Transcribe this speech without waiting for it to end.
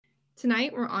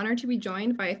Tonight, we're honored to be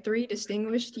joined by three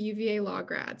distinguished UVA law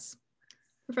grads.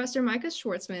 Professor Micah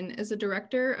Schwartzman is the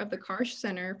director of the Karsh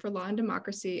Center for Law and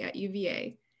Democracy at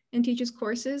UVA and teaches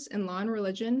courses in law and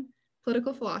religion,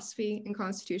 political philosophy, and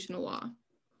constitutional law.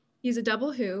 He's a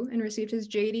double who and received his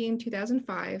JD in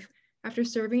 2005 after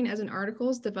serving as an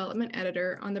articles development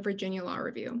editor on the Virginia Law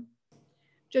Review.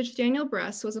 Judge Daniel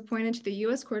Bress was appointed to the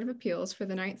U.S. Court of Appeals for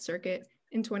the Ninth Circuit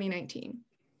in 2019.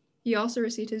 He also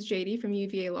received his JD from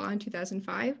UVA Law in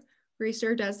 2005, where he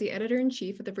served as the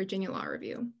editor-in-chief of the Virginia Law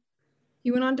Review. He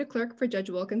went on to clerk for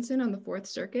Judge Wilkinson on the Fourth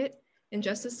Circuit and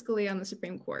Justice Scalia on the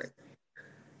Supreme Court.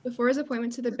 Before his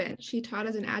appointment to the bench, he taught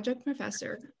as an adjunct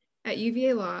professor at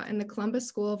UVA Law and the Columbus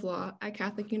School of Law at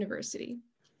Catholic University,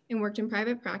 and worked in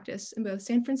private practice in both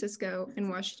San Francisco and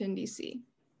Washington, D.C.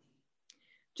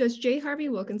 Judge J. Harvey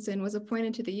Wilkinson was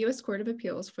appointed to the U.S. Court of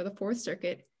Appeals for the Fourth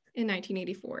Circuit in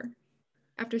 1984.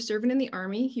 After serving in the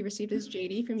Army, he received his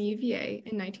JD from UVA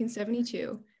in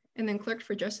 1972 and then clerked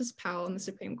for Justice Powell in the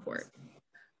Supreme Court.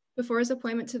 Before his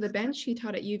appointment to the bench, he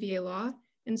taught at UVA Law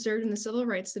and served in the Civil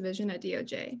Rights Division at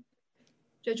DOJ.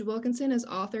 Judge Wilkinson has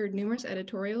authored numerous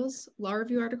editorials, law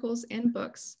review articles, and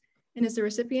books, and is the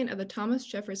recipient of the Thomas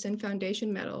Jefferson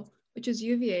Foundation Medal, which is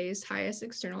UVA's highest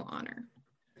external honor.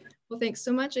 Well, thanks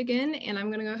so much again, and I'm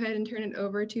going to go ahead and turn it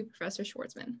over to Professor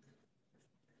Schwartzman.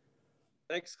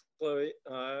 Thanks, Chloe,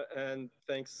 and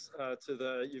thanks to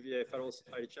the UVA Federal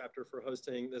Society chapter for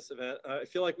hosting this event. I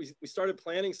feel like we started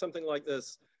planning something like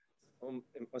this,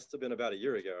 it must have been about a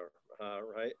year ago,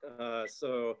 right?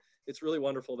 So it's really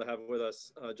wonderful to have with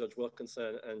us Judge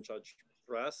Wilkinson and Judge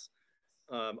Bress.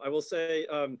 I will say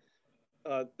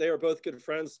they are both good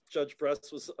friends. Judge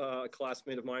Bress was a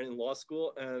classmate of mine in law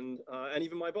school, and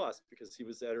even my boss, because he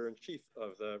was the editor-in-chief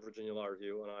of the Virginia Law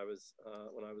Review when I was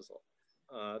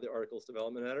the articles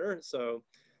development editor. So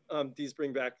these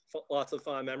bring back lots of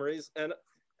fond memories. And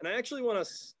I actually want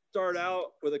to start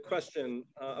out with a question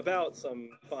about some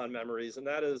fond memories, and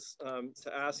that is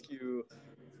to ask you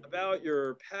about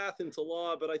your path into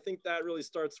law, but I think that really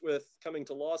starts with coming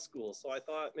to law school. So I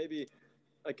thought maybe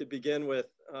I could begin with,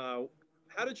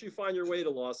 how did you find your way to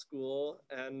law school,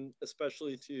 and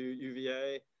especially to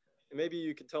UVA? And maybe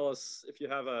you could tell us if you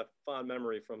have a fond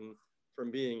memory from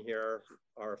being here,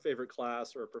 our favorite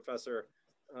class or a professor.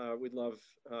 We'd love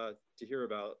to hear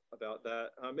about that.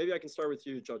 Maybe I can start with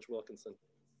you, Judge Wilkinson.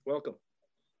 Welcome.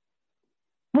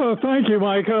 Well, thank you,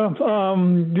 Micah.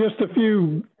 Just a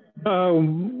few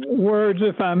words,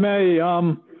 if I may.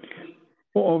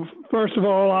 Well, first of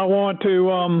all, I want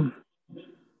to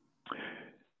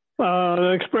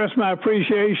express my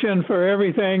appreciation for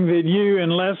everything that you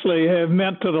and Leslie have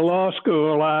meant to the law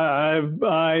school.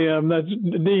 That's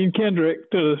Dean Kendrick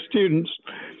to the students.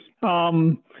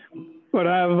 But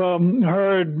I've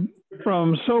heard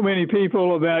from so many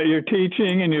people about your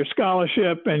teaching and your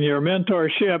scholarship and your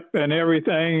mentorship and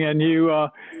everything, and you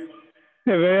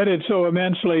have added so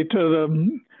immensely to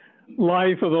the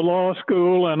life of the law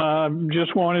school. And I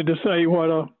just wanted to say what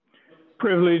a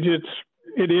privilege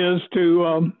it is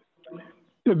to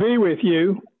be with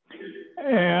you.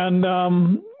 And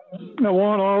I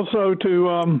want also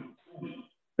to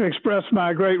express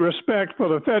my great respect for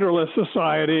the Federalist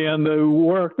Society and the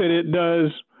work that it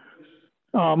does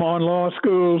on law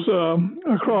schools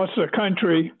across the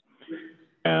country.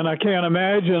 And I can't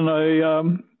imagine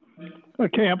a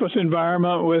campus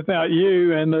environment without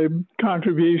you and the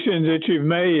contributions that you've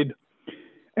made.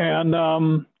 And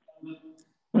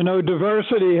I know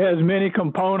diversity has many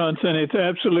components, and it's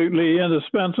absolutely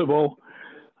indispensable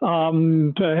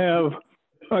to have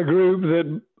a group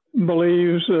that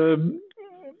believes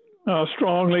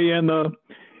strongly in the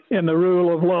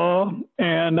rule of law.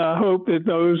 And I hope that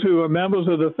those who are members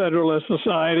of the Federalist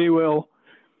Society will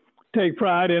take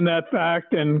pride in that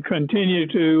fact and continue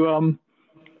to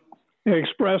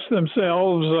express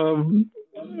themselves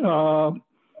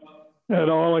at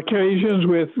all occasions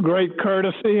with great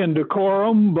courtesy and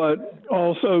decorum, but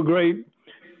also great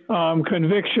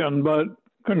conviction. But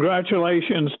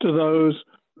congratulations to those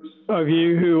of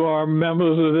you who are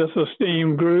members of this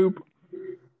esteemed group.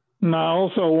 And I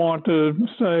also want to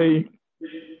say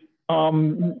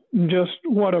just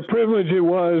what a privilege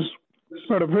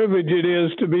it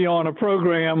is to be on a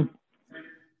program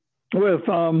with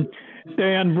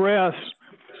Dan Bress,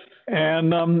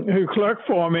 and who clerked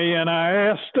for me. And I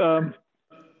asked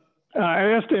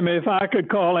him if I could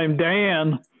call him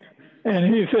Dan, and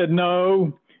he said,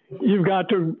 "No, you've got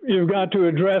to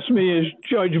address me as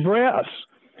Judge Bress."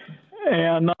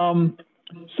 And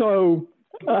so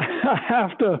I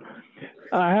have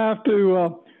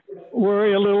to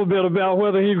worry a little bit about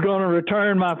whether he's going to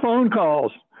return my phone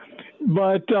calls.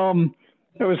 But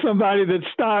there was somebody that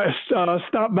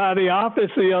stopped by the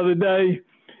office the other day,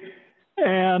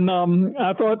 and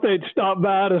I thought they'd stop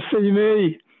by to see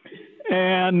me.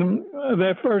 And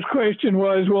their first question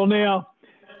was, well, now,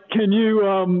 can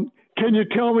you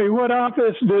tell me what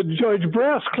office did Judge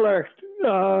Bress clerked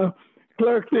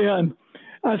in?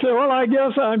 I said, well, I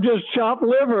guess I'm just chopped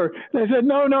liver. They said,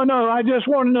 no, I just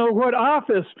want to know what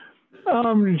office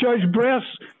Judge Bress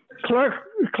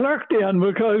clerked in,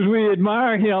 because we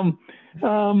admire him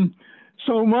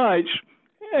so much.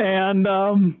 And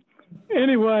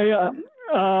anyway,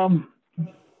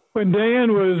 when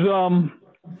Dan was,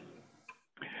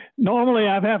 normally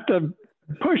I'd have to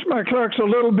push my clerks a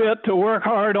little bit to work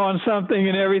hard on something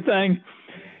and everything.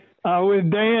 With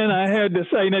Dan, I had to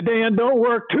say, now, Dan, don't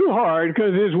work too hard,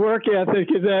 because his work ethic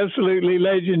is absolutely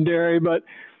legendary. But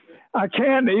I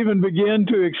can't even begin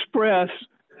to express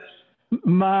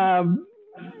my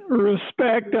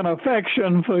respect and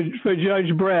affection for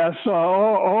Judge Bress.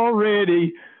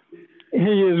 Already,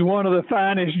 he is one of the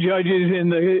finest judges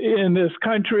in this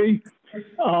country.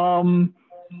 He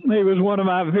was one of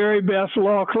my very best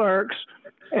law clerks,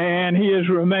 and he has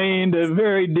remained a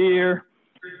very dear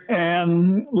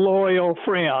and loyal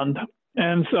friend.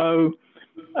 And so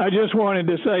I just wanted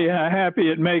to say how happy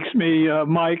it makes me,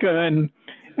 Micah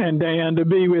and Dan, to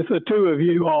be with the two of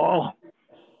you all.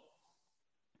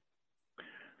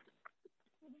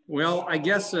 Well, I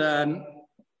guess,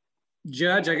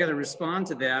 Judge, I got to respond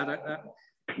to that.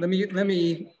 Let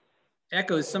me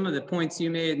echo some of the points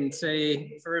you made and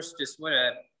say first, just what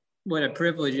a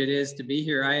privilege it is to be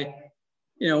here.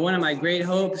 One of my great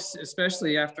hopes,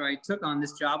 especially after I took on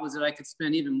this job, was that I could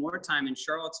spend even more time in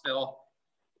Charlottesville.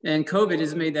 And COVID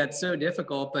has made that so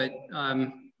difficult, but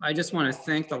I just want to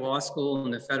thank the law school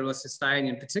and the Federalist Society,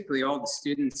 and particularly all the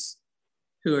students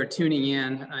who are tuning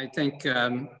in. I think,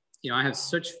 I have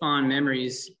such fond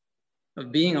memories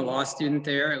of being a law student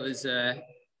there. It was a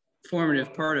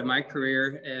formative part of my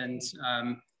career, and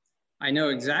I know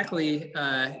exactly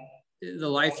the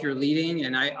life you're leading.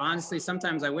 And I honestly,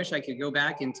 sometimes I wish I could go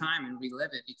back in time and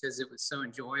relive it, because it was so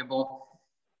enjoyable.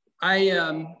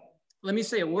 Let me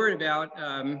say a word about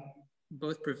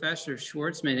both Professor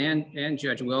Schwartzman and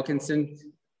Judge Wilkinson.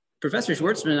 Professor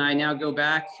Schwartzman and I now go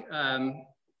back,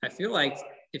 it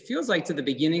feels like to the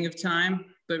beginning of time,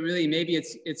 but really maybe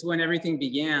it's when everything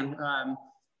began.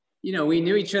 We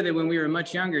knew each other when we were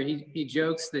much younger. He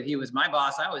jokes that he was my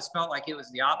boss. I always felt like it was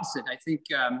the opposite. I think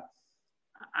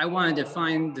I wanted to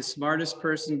find the smartest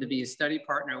person to be a study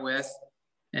partner with,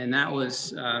 and that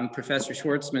was Professor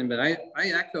Schwartzman. But I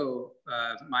echo,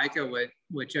 Micah,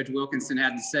 what Judge Wilkinson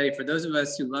had to say. For those of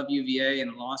us who love UVA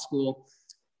and law school,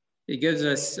 it gives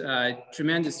us a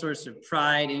tremendous source of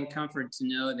pride and comfort to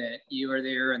know that you are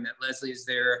there and that Leslie is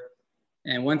there.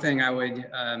 And one thing I would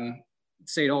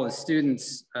say to all the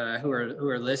students who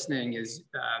are listening is,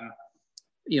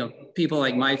 people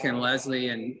like Mike and Leslie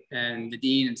and the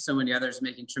dean and so many others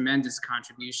making tremendous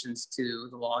contributions to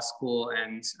the law school.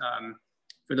 And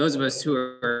for those of us who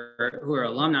are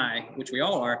alumni, which we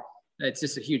all are, it's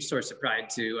just a huge source of pride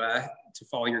to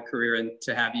follow your career and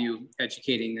to have you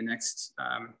educating the next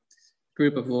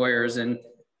group of lawyers. And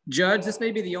Judge, this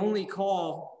may be the only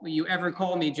call you ever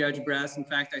call me Judge Bress. In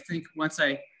fact, I think once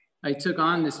I took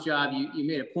on this job, you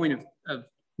made a point of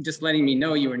just letting me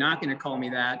know you were not going to call me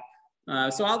that.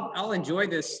 So I'll enjoy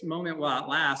this moment while it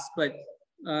lasts. But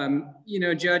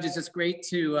Judge, it's just great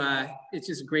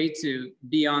to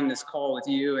be on this call with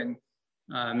you. And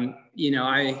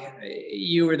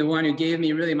you were the one who gave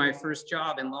me really my first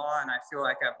job in law, and I feel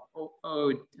like I've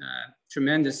owed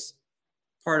tremendous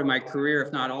part of my career,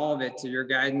 if not all of it, to your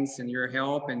guidance and your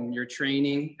help and your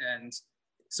training. And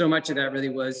so much of that really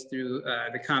was through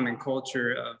the common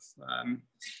culture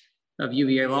of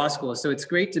UVA Law School. So it's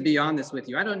great to be on this with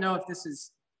you. I don't know if this is,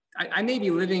 I may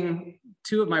be living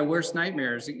two of my worst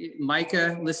nightmares.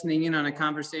 Micah listening in on a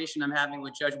conversation I'm having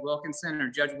with Judge Wilkinson,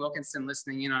 or Judge Wilkinson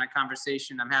listening in on a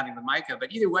conversation I'm having with Micah.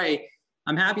 But either way,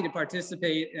 I'm happy to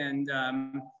participate. And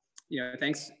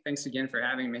thanks again for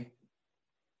having me.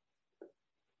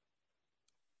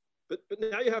 But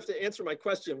now you have to answer my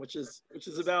question, which is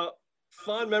about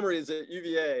fond memories at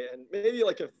UVA, and maybe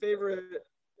like a favorite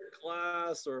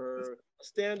class or a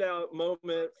standout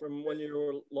moment from when you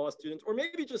were law students, or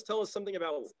maybe just tell us something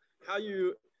about how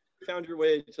you found your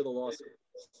way to the law school.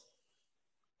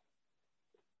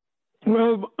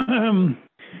 Well,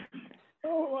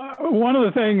 one of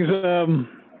the things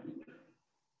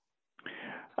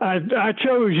I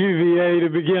chose UVA to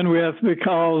begin with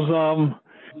because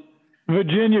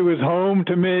Virginia was home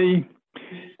to me,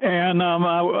 and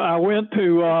I went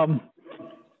to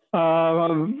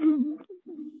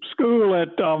school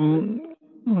at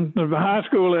high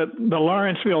school at the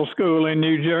Lawrenceville School in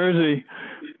New Jersey.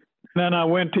 Then I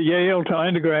went to Yale to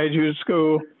undergraduate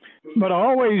school. But I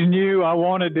always knew I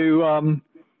wanted to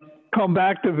come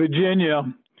back to Virginia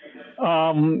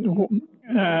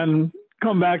and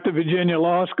come back to Virginia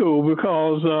Law School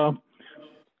because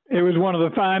it was one of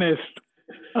the finest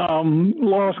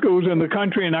law schools in the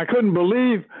country. And I couldn't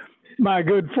believe my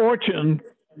good fortune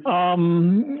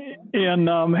in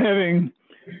having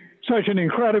such an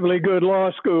incredibly good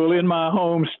law school in my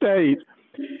home state.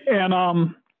 And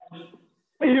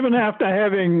even after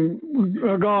having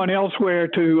gone elsewhere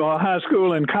to high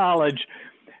school and college,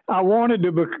 I wanted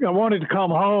to come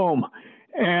home.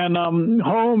 And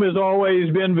home has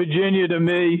always been Virginia to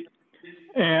me.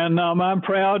 And I'm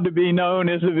proud to be known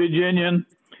as a Virginian.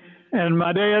 And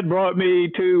my dad brought me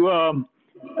to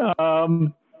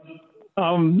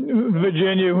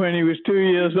Virginia when he was 2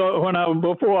 years old,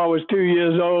 before I was 2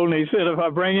 years old. And he said, if I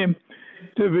bring him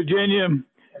to Virginia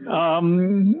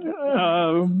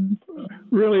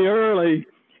really early,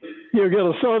 he'll get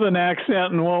a Southern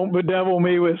accent and won't bedevil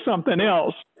me with something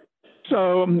else.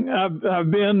 So I've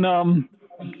been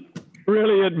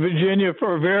really at Virginia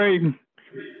for a very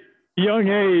young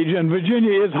age, and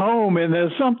Virginia is home. And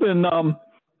there's something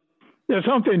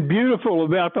beautiful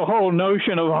about the whole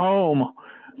notion of home,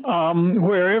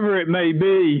 wherever it may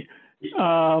be.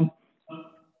 For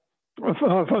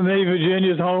me,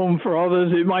 Virginia's home. For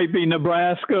others, it might be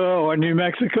Nebraska or New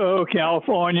Mexico,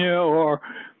 California, or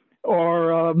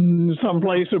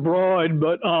someplace abroad.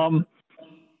 But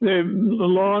the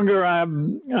longer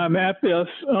I'm at this,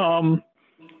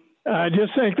 I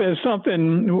just think there's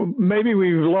something. Maybe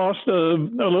we've lost a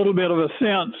little bit of a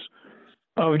sense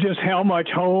of just how much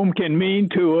home can mean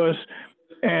to us,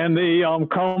 and the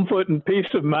comfort and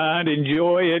peace of mind and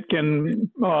joy it can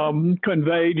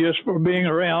convey just for being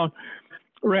around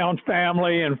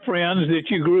family and friends that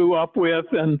you grew up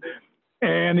with. And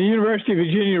the University of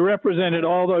Virginia represented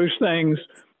all those things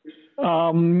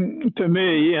to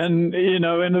me. And, you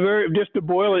know, just to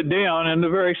boil it down in the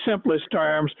very simplest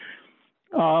terms,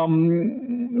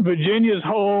 Virginia's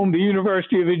home, the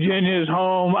University of Virginia is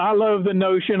home. I love the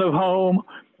notion of home.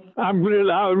 I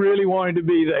really wanted to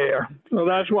be there. So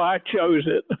that's why I chose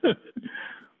it.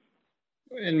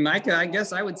 And Micah, I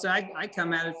guess I would say I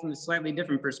come at it from a slightly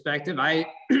different perspective.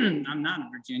 I'm not a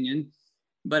Virginian,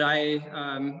 but I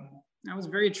was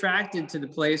very attracted to the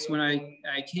place when I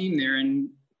came there. And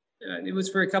it was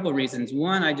for a couple of reasons.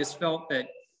 One, I just felt that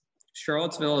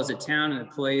Charlottesville as a town and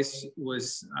a place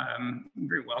was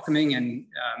very welcoming, and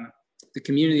the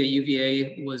community at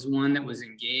UVA was one that was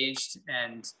engaged,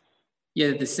 and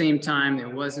yet at the same time there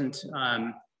wasn't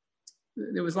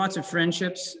there was lots of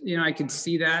friendships. You know, I could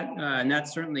see that, and that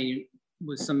certainly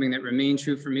was something that remained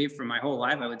true for me for my whole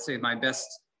life. I would say my best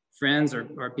friends are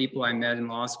people I met in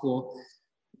law school,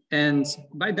 and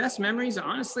my best memories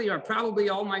honestly are probably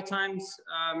all my times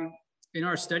in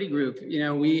our study group. You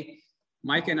know,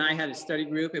 Micah and I had a study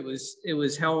group. It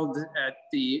was held at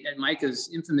Micah's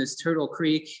infamous Turtle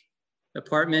Creek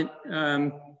apartment,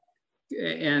 and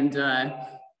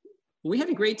we had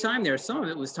a great time there. Some of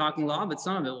it was talking law, but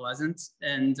some of it wasn't.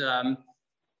 And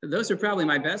those are probably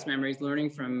my best memories,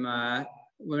 learning from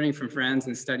friends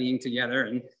and studying together.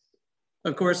 And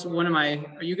of course,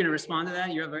 are you going to respond to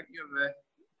that? You have a.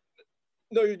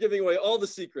 No, you're giving away all the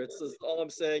secrets, is all I'm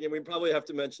saying. And we probably have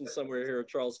to mention somewhere here,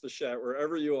 Charles Fischette,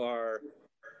 wherever you are.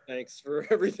 Thanks for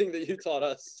everything that you taught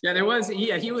us. Yeah,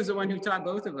 he was the one who taught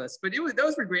both of us. But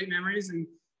those were great memories. And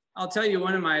I'll tell you,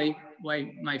 one of my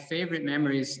favorite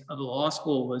memories of the law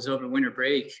school was over winter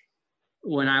break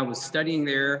when I was studying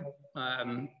there,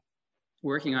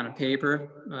 working on a paper.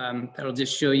 That'll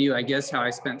just show you, I guess, how I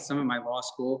spent some of my law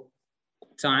school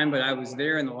time. But I was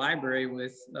there in the library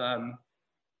with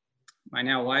my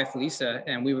now wife, Lisa,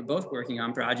 and we were both working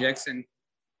on projects, and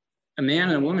a man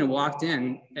and a woman walked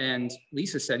in, and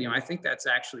Lisa said, you know, I think that's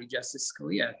actually Justice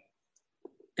Scalia.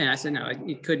 And I said, no,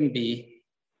 it couldn't be.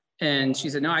 And she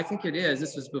said, no, I think it is.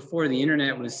 This was before the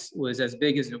internet was as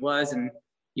big as it was, and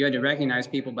you had to recognize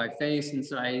people by face. And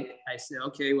so I said,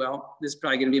 okay, well, this is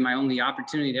probably going to be my only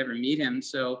opportunity to ever meet him.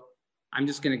 So I'm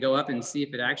just going to go up and see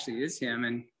if it actually is him.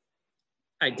 And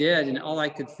I did. And all I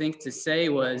could think to say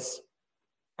was,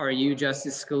 are you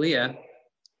Justice Scalia?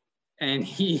 And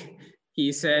he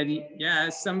said, yeah,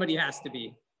 somebody has to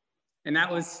be. And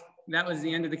that was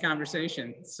the end of the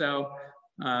conversation. So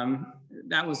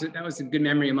that was a good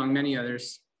memory among many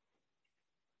others.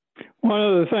 One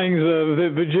of the things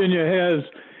that Virginia has,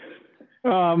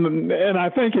 and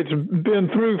I think it's been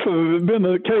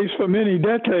the case for many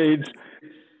decades,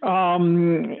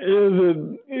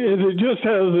 it just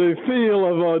has a feel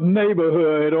of a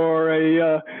neighborhood or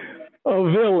a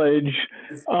village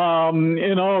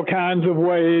in all kinds of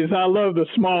ways. I love the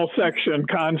small section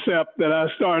concept that I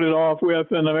started off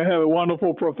with, and I have a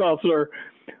wonderful professor,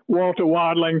 Walter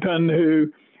Wadlington,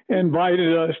 who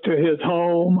invited us to his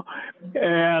home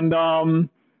and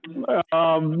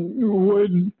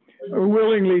would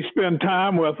willingly spend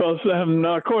time with us. And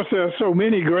of course, there are so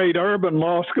many great urban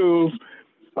law schools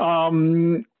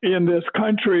in this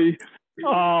country,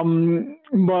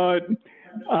 but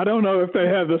I don't know if they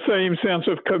have the same sense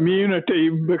of community,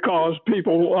 because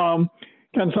people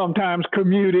can sometimes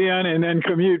commute in and then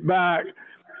commute back.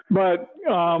 But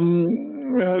at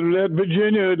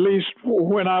Virginia, at least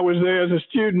when I was there as a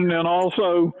student, and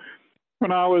also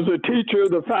when I was a teacher,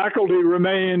 the faculty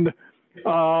remained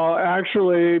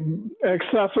actually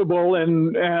accessible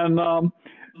and in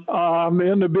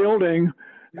the building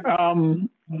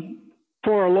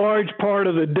for a large part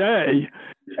of the day.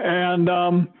 And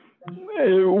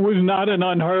it was not an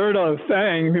unheard of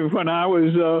thing when I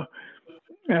was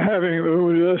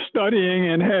studying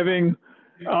and having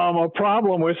a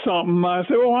problem with something. I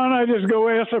said, well, why don't I just go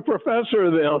ask the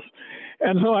professor this?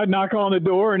 And so I'd knock on the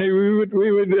door, and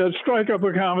we would strike up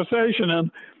a conversation. And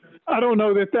I don't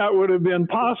know that that would have been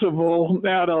possible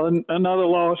at another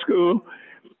law school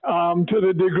to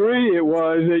the degree it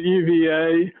was at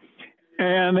UVA.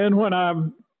 And then when I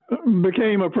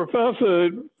became a professor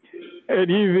at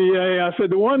UVA, I said,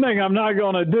 the one thing I'm not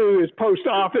going to do is post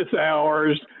office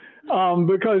hours,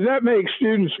 because that makes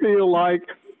students feel like,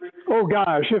 oh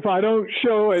gosh, if I don't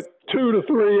show at 2 to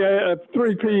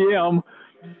 3 p.m.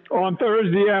 on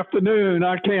Thursday afternoon,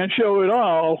 I can't show at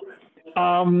all.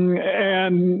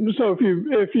 And so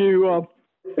if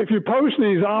you post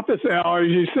these office hours,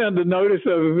 you send a notice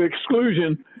of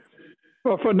exclusion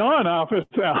for non-office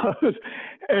hours.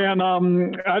 And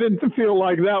I didn't feel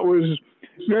like that was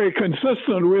very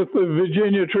consistent with the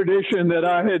Virginia tradition that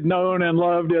I had known and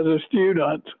loved as a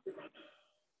student.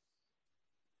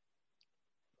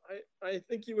 I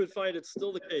think you would find it's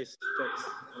still the case,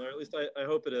 or at least I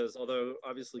hope it is, although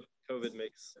obviously COVID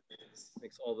makes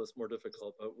all this more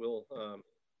difficult, but I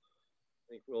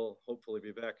think we'll hopefully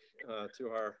be back to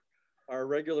our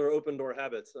regular open door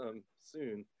habits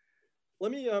soon.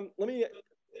 Let me,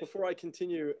 before I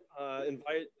continue,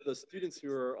 invite the students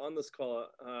who are on this call,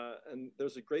 and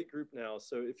there's a great group now.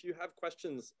 So if you have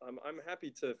questions, I'm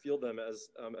happy to field them as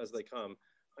they come.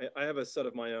 I have a set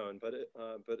of my own, but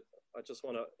I just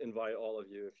want to invite all of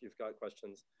you. If you've got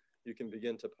questions, you can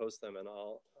begin to post them, and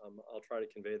I'll try to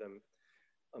convey them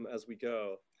as we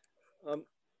go.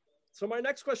 So my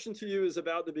next question to you is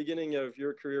about the beginning of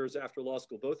your careers after law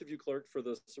school. Both of you clerked for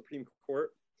the Supreme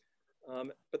Court,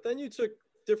 but then you took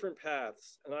different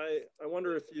paths, and I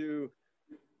wonder if you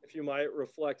might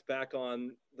reflect back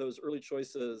on those early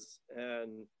choices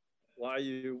and why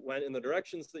you went in the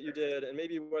directions that you did, and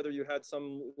maybe whether you had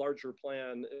some larger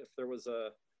plan, if there was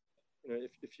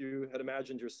if you had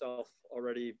imagined yourself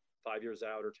already 5 years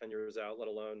out or 10 years out, let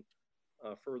alone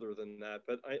further than that.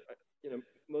 But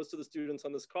most of the students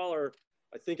on this call are,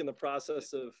 I think, in the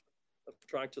process of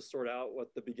trying to sort out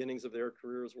what the beginnings of their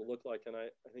careers will look like, and I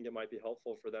think it might be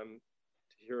helpful for them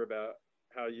to hear about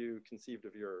how you conceived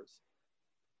of yours.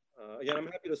 Again, I'm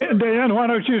happy to start. Dan, why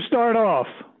don't you start off?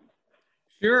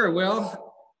 Sure.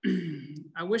 Well,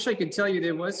 I wish I could tell you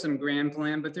there was some grand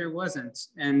plan, but there wasn't.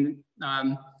 And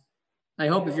I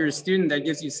hope if you're a student, that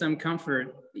gives you some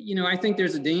comfort. I think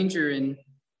there's a danger in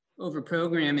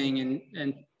over-programming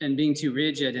and being too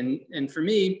rigid. And for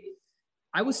me,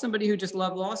 I was somebody who just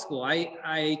loved law school.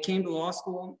 I came to law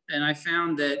school, and I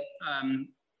found that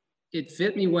it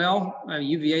fit me well.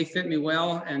 UVA fit me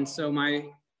well. And so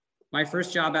my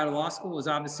first job out of law school was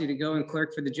obviously to go and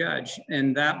clerk for the judge.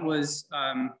 And that was,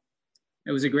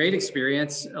 it was a great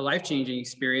experience, a life-changing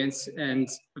experience. And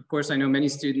of course, I know many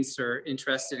students are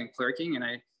interested in clerking, and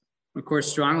I, of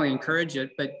course, strongly encourage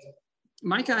it. But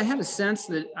Micah, I had a sense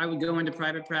that I would go into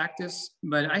private practice,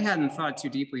 but I hadn't thought too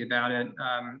deeply about it.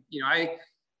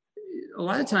 A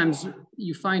lot of times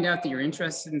you find out that you're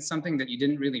interested in something that you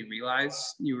didn't really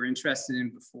realize you were interested in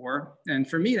before. And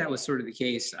for me, that was sort of the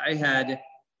case. I had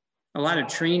a lot of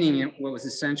training in what was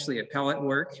essentially appellate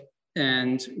work.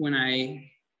 And when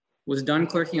I was done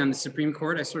clerking on the Supreme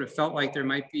Court, I sort of felt like there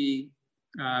might be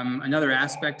another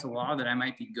aspect to law that I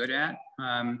might be good at.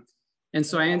 And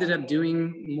so I ended up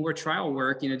doing more trial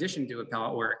work in addition to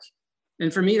appellate work.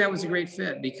 And for me, that was a great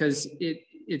fit because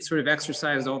it sort of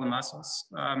exercised all the muscles.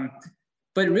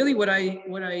 But really what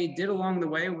I did along the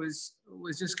way was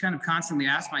just kind of constantly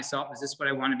ask myself, is this what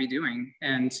I want to be doing?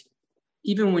 And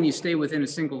even when you stay within a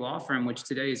single law firm, which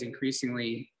today is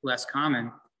increasingly less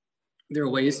common, there are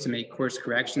ways to make course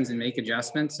corrections and make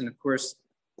adjustments. And of course,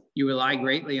 you rely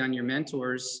greatly on your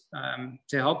mentors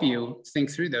to help you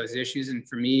think through those issues. And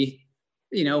for me,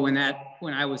 you know, when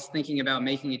I was thinking about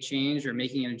making a change or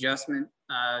making an adjustment,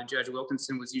 Judge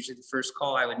Wilkinson was usually the first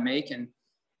call I would make. And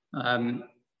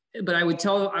but I would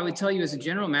tell you as a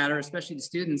general matter, especially to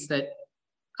students, that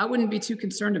I wouldn't be too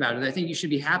concerned about it. I think you should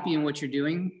be happy in what you're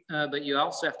doing, but you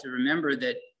also have to remember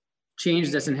that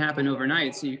change doesn't happen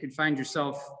overnight. So you could find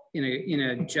yourself in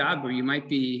a job where you might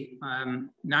be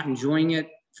not enjoying it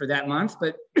for that month,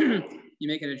 but you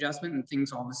make an adjustment and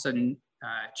things all of a sudden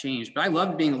change. But I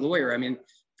loved being a lawyer. I mean,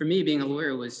 for me, being a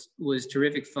lawyer was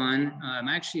terrific fun. I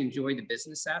actually enjoyed the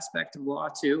business aspect of law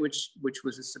too, which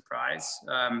was a surprise.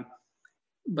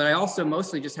 But I also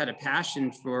mostly just had a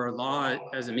passion for law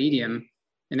as a medium,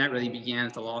 and that really began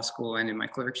at the law school and in my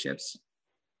clerkships.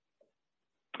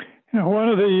 Now, one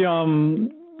of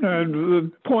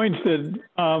the points that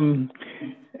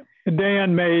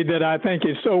Dan made that I think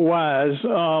is so wise,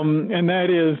 and that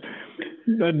is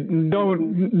that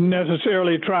don't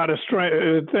necessarily try to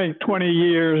think 20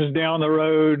 years down the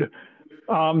road.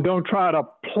 Don't try to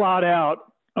plot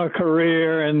out a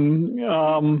career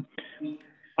and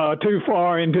too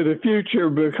far into the future,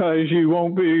 because you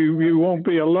won't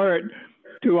be alert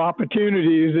to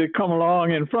opportunities that come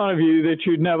along in front of you that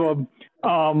you'd never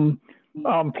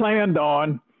planned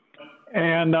on.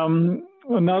 And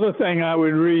another thing I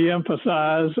would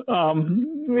reemphasize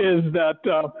is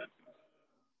that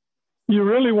you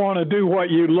really want to do what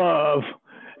you love.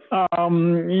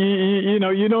 You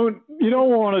know, you don't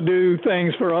want to do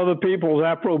things for other people's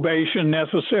approbation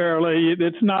necessarily.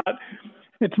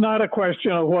 It's not a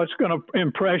question of what's going to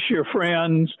impress your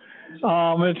friends.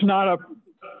 It's not a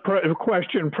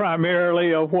question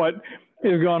primarily of what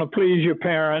is going to please your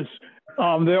parents.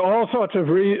 There are all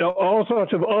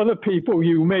sorts of other people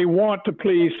you may want to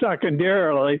please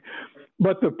secondarily,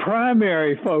 but the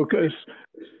primary focus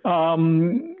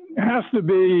has to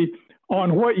be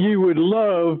on what you would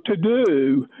love to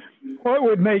do. What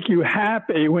would make you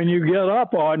happy when you get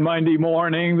up on Monday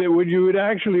morning that you would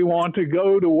actually want to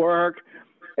go to work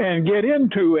and get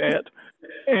into it?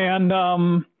 And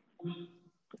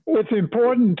it's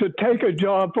important to take a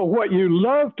job for what you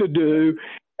love to do,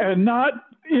 and not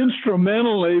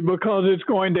instrumentally because it's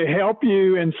going to help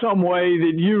you in some way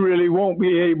that you really won't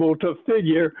be able to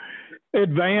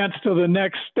advance to the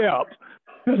next step.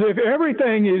 Because if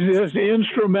everything is just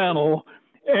instrumental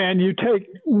and you take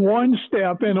one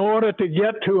step in order to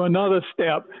get to another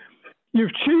step,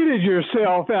 you've cheated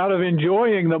yourself out of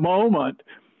enjoying the moment.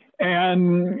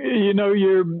 And, you know,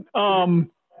 your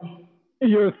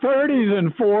 30s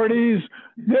and 40s,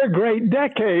 they're great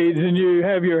decades, and you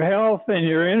have your health and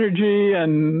your energy,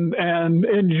 and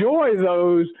enjoy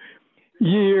those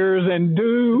years and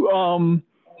do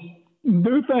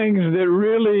things that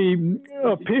really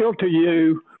appeal to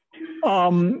you.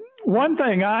 One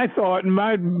thing I thought, and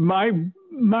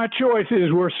my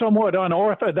choices were somewhat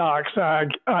unorthodox,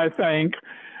 I think.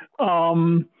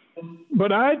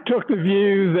 But I took the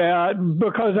view that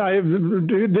because I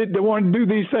want to do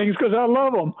these things because I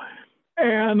love them,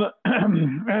 and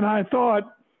I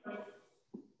thought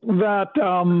that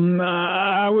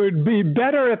I would be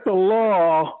better at the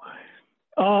law,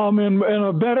 and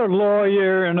a better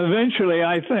lawyer, and eventually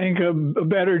I think a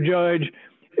better judge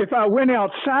if I went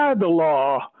outside the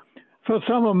law for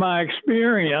some of my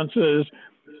experiences.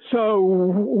 So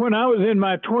when I was in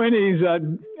my 20s,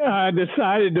 I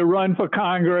decided to run for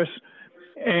Congress,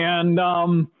 and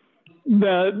I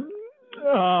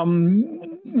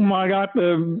got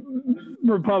the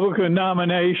Republican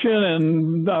nomination,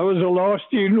 and I was a law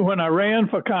student when I ran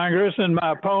for Congress, and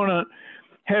my opponent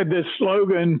had this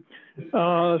slogan,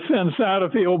 send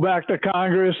Satterfield back to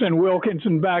Congress and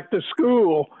Wilkinson back to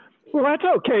school. Well, that's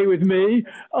okay with me.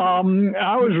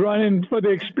 I was running for the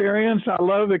experience. I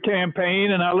love the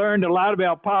campaign, and I learned a lot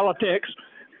about politics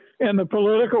in the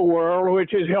political world,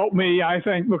 which has helped me, I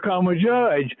think, become a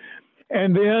judge.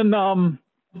 And then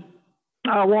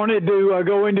I wanted to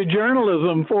go into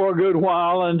journalism for a good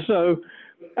while, and so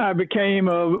I became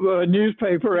a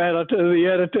newspaper editor, the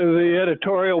editor of the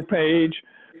editorial page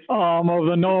of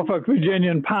the Norfolk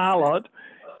Virginian Pilot.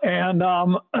 And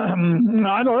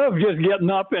I love just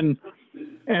getting up and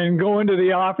going to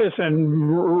the office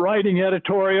and writing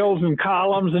editorials and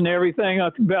columns and everything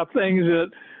about things that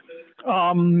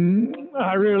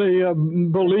I really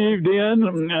believed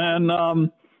in,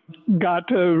 and got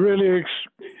to really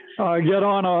get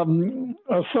on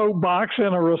a soapbox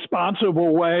in a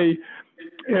responsible way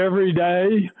every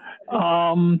day.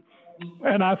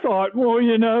 and I thought, well,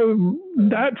 you know,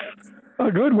 that's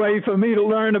a good way for me to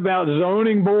learn about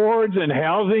zoning boards and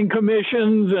housing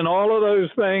commissions and all of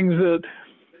those things that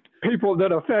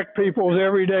affect people's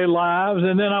everyday lives.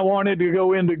 And then I wanted to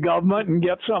go into government and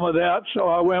get some of that. So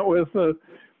I went with the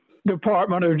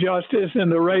Department of Justice in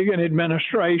the Reagan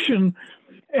administration.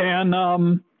 And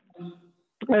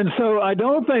so I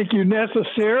don't think you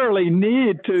necessarily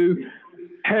need to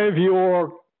have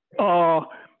your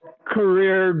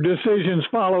career decisions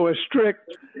follow a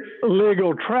strict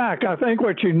legal track. I think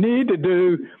what you need to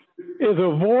do is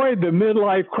avoid the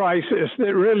midlife crisis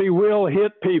that really will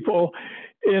hit people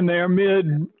in their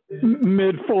mid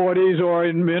 40s or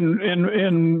in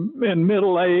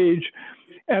middle age.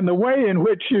 And the way in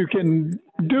which you can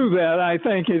do that, I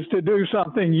think, is to do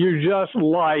something you just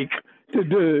like to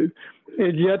do.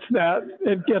 It gets that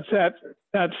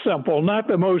simple. Not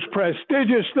the most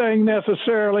prestigious thing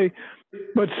necessarily,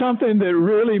 but something that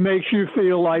really makes you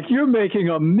feel like you're making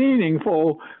a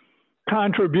meaningful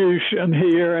contribution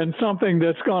here and something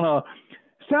that's going to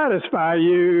satisfy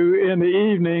you in the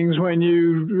evenings when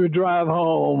you drive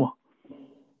home.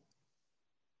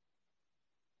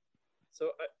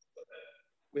 So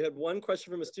we had one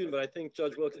question from a student, but I think,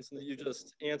 Judge Wilkinson, that you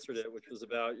just answered it, which was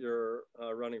about your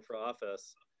running for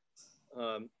office.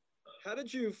 How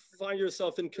did you find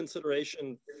yourself in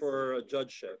consideration for a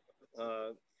judgeship,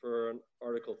 for an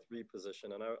Article III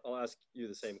position? And I'll ask you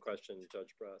the same question,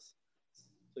 Judge Bress.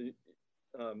 So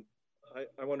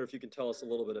I wonder if you can tell us a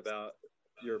little bit about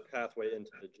your pathway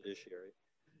into the judiciary.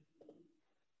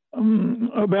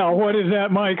 About what is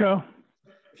that, Micah?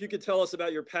 If you could tell us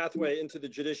about your pathway into the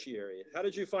judiciary. How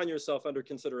did you find yourself under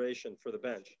consideration for the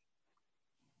bench?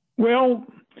 Well,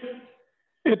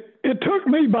 it took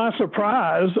me by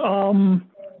surprise. I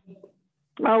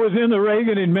was in the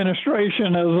Reagan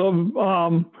administration as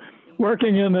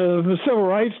working in the Civil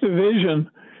Rights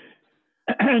Division,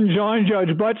 and Judge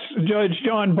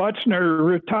John Butzner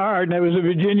retired, and there was a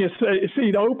Virginia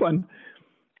seat open.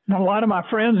 And a lot of my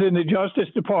friends in the Justice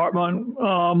Department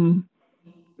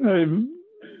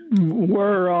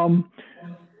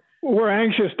were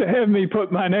anxious to have me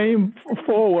put my name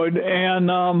forward,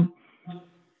 and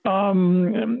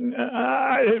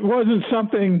it wasn't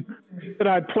something that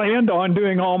I planned on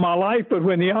doing all my life, but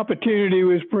when the opportunity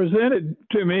was presented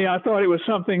to me, I thought it was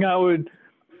something I would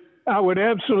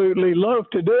absolutely love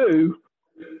to do.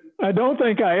 I don't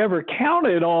think I ever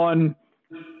counted on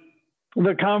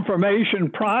the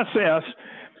confirmation process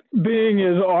being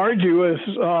as arduous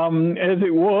as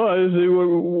it was.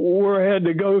 We had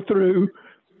to go through,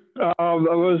 I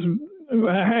was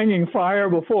hanging fire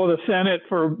before the Senate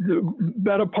for the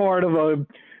better part of a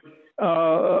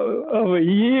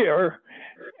year,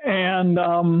 and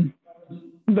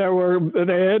they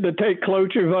had to take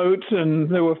cloture votes, and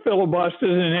there were filibusters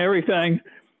and everything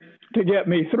to get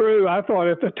me through. I thought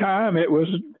at the time it was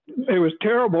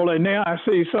terrible, and now I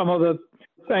see some of the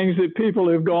things that people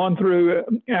have gone through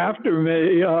after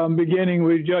me, beginning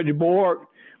with Judge Bork.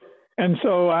 And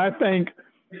so I think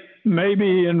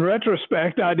maybe in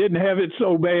retrospect, I didn't have it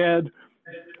so bad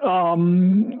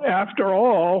after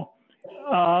all.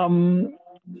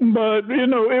 But, you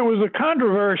know, it was a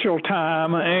controversial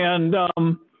time, and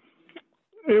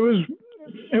it was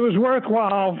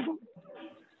worthwhile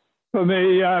for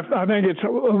me. I think it's,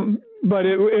 but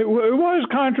it was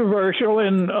controversial,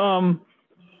 and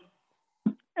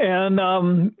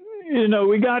you know,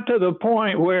 we got to the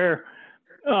point where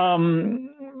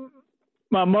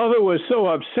my mother was so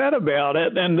upset about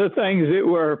it, and the things that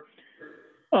were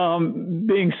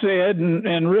being said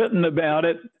and written about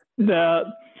it, that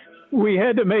we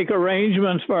had to make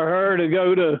arrangements for her to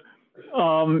go to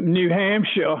New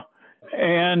Hampshire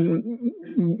and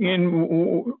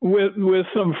with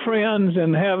some friends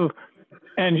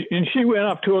and she went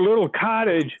up to a little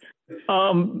cottage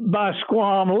by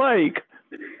Squam Lake.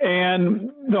 And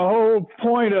the whole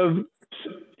point of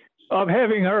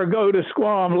having her go to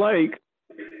Squam Lake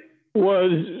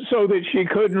was so that she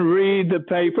couldn't read the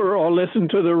paper or listen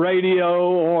to the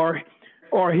radio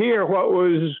or hear what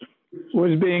was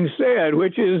being said,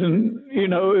 which isn't, you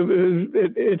know,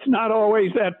 it's not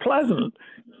always that pleasant.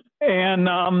 And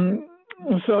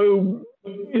so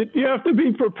you have to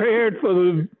be prepared for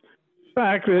the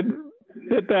fact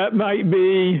that might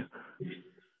be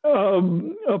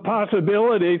a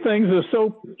possibility. Things are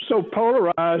so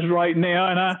polarized right now,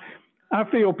 and I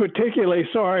feel particularly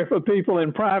sorry for people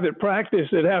in private practice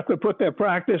that have to put their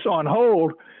practice on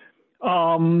hold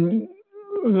while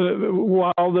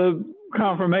the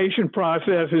confirmation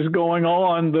process is going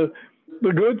on. The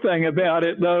good thing about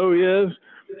it, though, is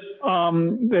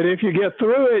that if you get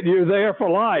through it, you're there for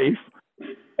life.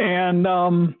 And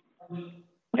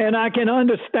And I can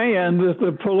understand that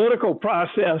the political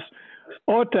process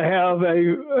ought to have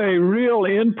a real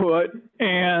input,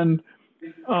 and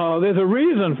there's a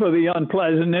reason for the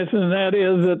unpleasantness, and that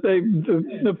is that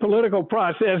the political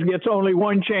process gets only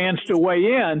one chance to weigh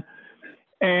in,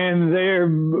 and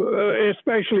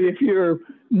especially if you're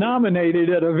nominated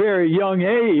at a very young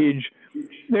age,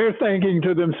 they're thinking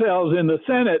to themselves in the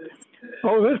Senate,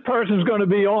 oh, this person's going to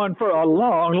be on for a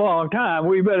long, long time.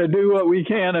 We better do what we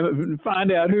can to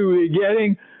find out who we're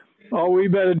getting, or we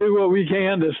better do what we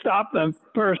can to stop the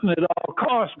person at all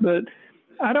costs. But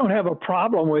I don't have a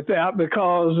problem with that,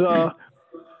 because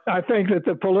I think that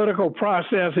the political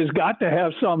process has got to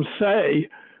have some say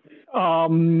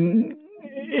in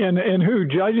who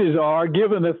judges are,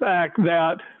 given the fact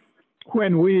that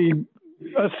when we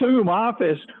assume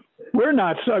office, we're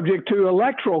not subject to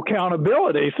electoral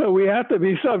accountability. So we have to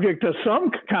be subject to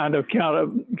some kind of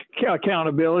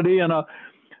accountability, and a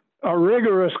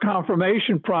rigorous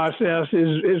confirmation process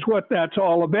is what that's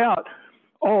all about.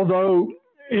 Although,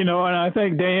 and I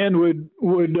think Dan would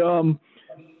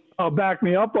back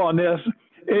me up on this,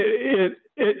 it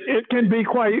can be,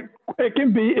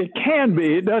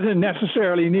 it doesn't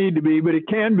necessarily need to be, but it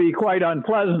can be quite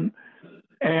unpleasant.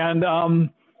 And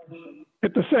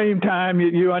at the same time,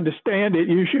 you understand it,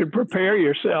 you should prepare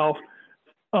yourself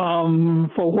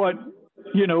for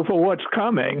what's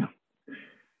coming.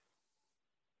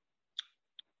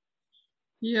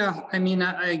 Yeah, I mean,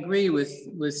 I agree with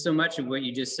so much of what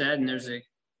you just said, and there's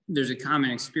a common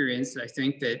experience that I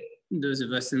think that those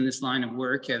of us in this line of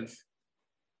work have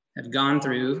gone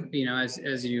through,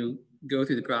 as you go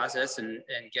through the process and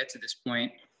get to this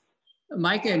point.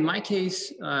 Micah, in my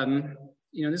case,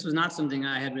 this was not something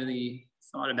I had really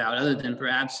thought about, other than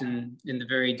perhaps in the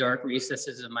very dark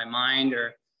recesses of my mind,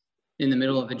 or in the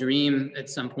middle of a dream at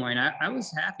some point. I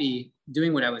was happy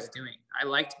doing what I was doing. I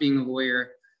liked being a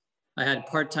lawyer. I had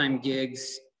part-time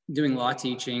gigs doing law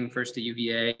teaching, first at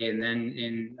UVA and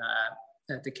then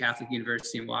at the Catholic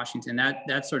University in Washington.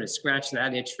 That sort of scratched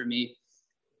that itch for me.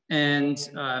 And,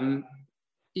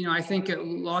 I think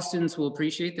law students will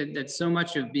appreciate that so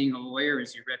much of being a lawyer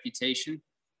is your reputation.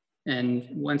 And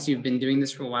once you've been doing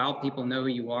this for a while, people know who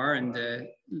you are, and the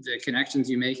connections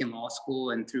you make in law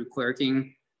school and through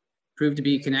clerking prove to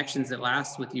be connections that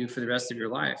last with you for the rest of your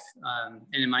life.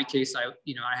 And in my case, I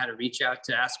had to reach out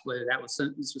to ask whether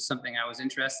this was something I was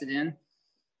interested in.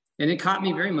 And it caught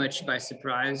me very much by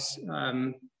surprise.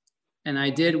 And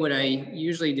I did what I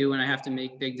usually do when I have to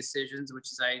make big decisions, which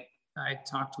is I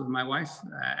talked with my wife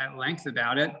at length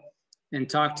about it, and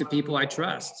talked to people I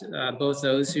trust, both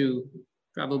those who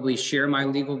probably share my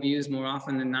legal views more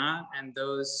often than not, and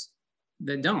those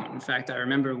that don't. In fact, I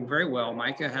remember very well,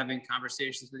 Micah, having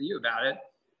conversations with you about it,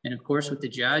 and of course with the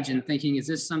judge, and thinking, is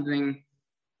this something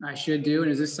I should do?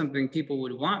 And is this something people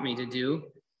would want me to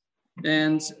do?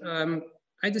 And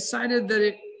I decided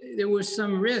that there was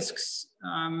some risks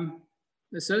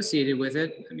associated with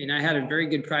it. I mean, I had a very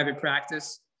good private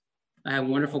practice. I have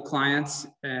wonderful clients,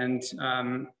 and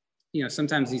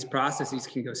sometimes these processes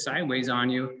can go sideways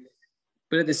on you.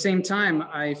 But at the same time,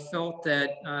 I felt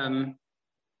that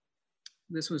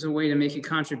this was a way to make a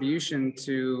contribution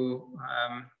to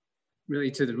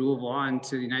really to the rule of law and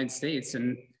to the United States.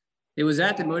 And it was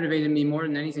that motivated me more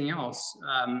than anything else.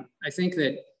 I think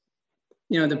that,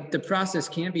 the process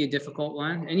can be a difficult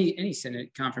one. Any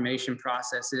Senate confirmation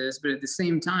process is, but at the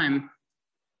same time,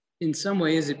 in some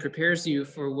ways, it prepares you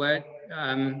for what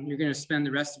you're going to spend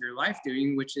the rest of your life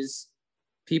doing, which is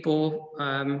people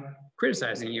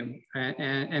criticizing you.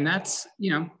 And that's,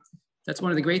 that's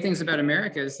one of the great things about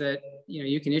America, is that,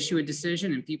 you can issue a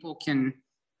decision and people can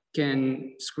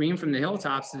scream from the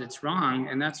hilltops that it's wrong.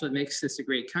 And that's what makes this a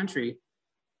great country.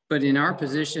 But in our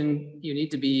position, you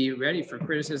need to be ready for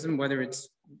criticism, whether it's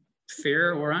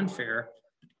fair or unfair.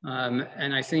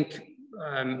 And I think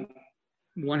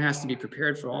one has to be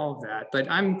prepared for all of that. But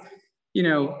I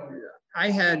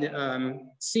had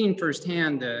seen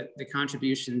firsthand the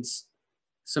contributions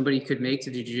somebody could make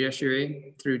to the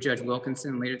judiciary through Judge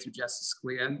Wilkinson, later through Justice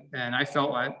Scalia. And I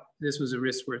felt like this was a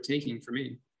risk worth taking for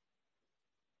me.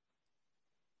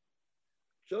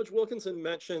 Judge Wilkinson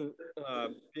mentioned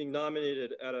being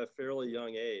nominated at a fairly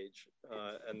young age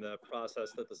and the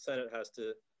process that the Senate has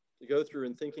to go through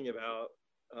in thinking about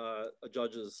a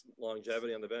judge's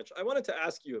longevity on the bench. I wanted to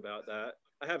ask you about that.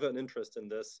 I have an interest in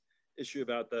this issue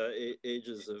about the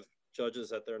ages of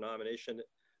judges at their nomination.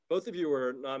 Both of you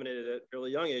were nominated at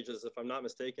fairly young ages, if I'm not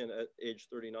mistaken, at age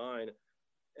 39.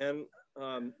 And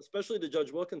especially to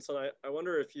Judge Wilkinson, I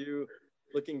wonder if you,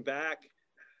 looking back,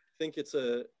 think it's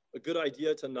a good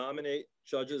idea to nominate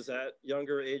judges at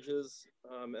younger ages,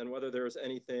 and whether there's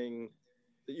anything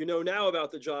you know now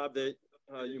about the job that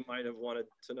you might have wanted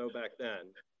to know back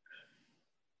then?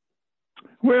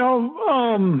 Well,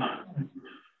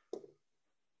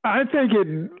 I think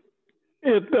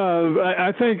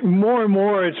I think more and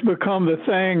more it's become the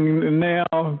thing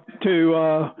now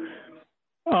to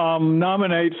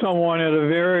nominate someone at a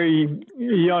very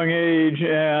young age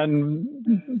and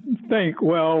think,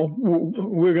 well,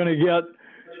 we're going to get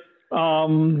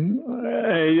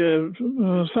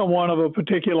someone of a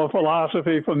particular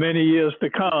philosophy for many years to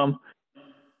come.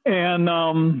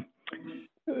 And,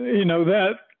 you know,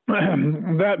 that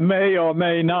may or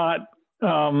may not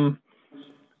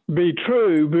be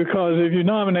true, because if you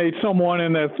nominate someone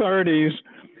in their 30s,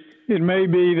 it may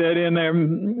be that in their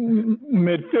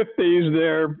mid-50s,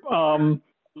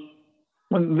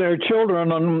 their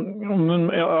children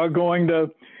are going to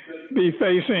be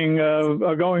facing,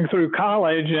 going through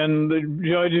college, and the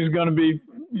judge is going to be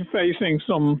facing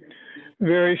some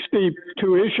very steep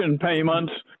tuition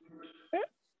payments.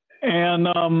 And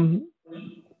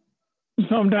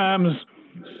sometimes,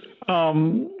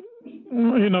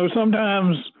 you know,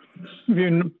 sometimes if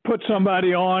you put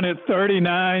somebody on at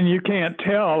 39, you can't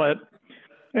tell at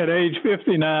age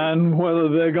 59 whether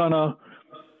they're going to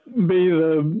be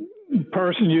the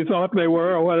person you thought they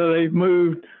were, or whether they've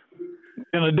moved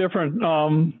in a different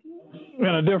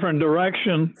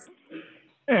direction.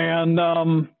 And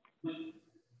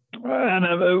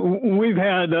we've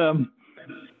had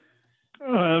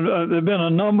there've been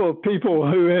a number of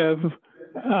people who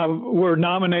were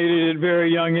nominated at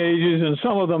very young ages, and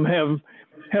some of them have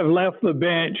left the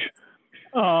bench.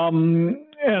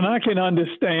 And I can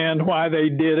understand why they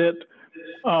did it.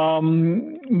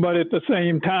 But at the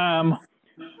same time,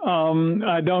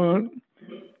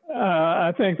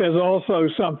 I think there's also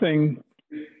something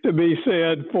to be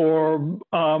said for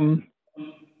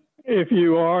if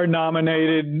you are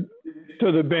nominated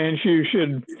to the bench, you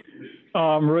should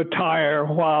retire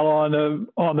while on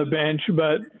the bench.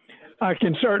 But I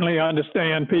can certainly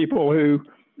understand people who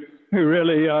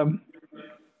really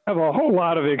have a whole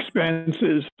lot of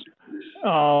expenses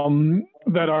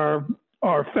that are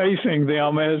facing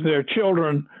them as their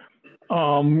children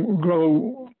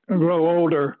grow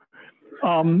older.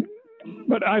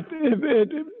 But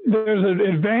there's an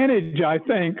advantage, I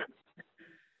think,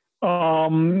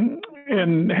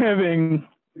 in having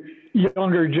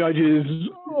younger judges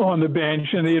on the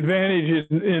bench, and the advantage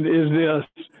is this.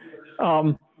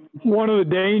 One of the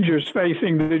dangers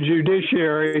facing the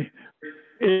judiciary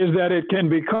is that it can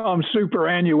become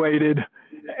superannuated,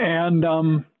 and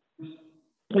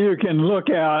you can look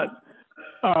at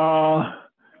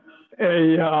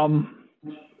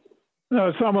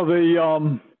some of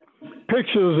the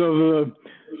pictures of the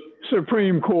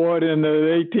Supreme Court in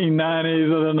the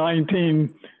 1890s or the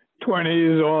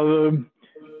 1920s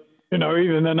or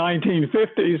even the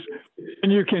 1950s,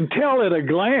 and you can tell at a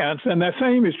glance, and the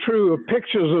same is true of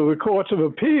pictures of the courts of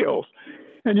appeals,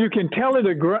 and you can tell at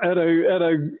a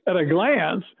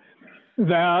glance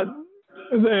that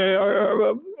they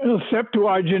are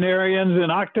septuagenarians and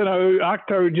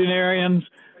octogenarians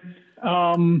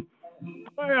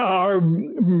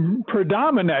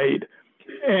predominate,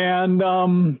 and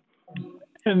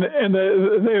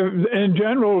they're in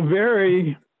general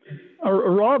very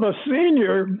rather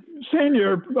senior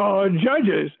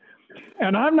judges,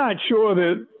 and I'm not sure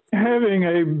that having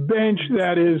a bench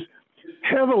that is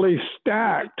heavily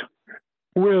stacked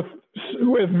with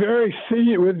very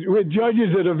senior with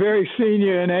judges that are very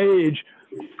senior in age,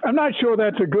 I'm not sure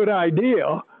that's a good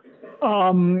idea,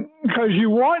 because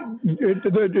you want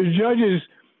the judges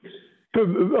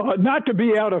to not to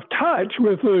be out of touch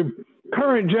with the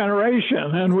current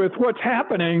generation and with what's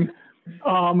happening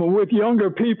with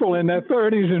younger people in their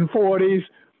 30s and 40s.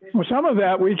 Well, some of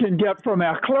that we can get from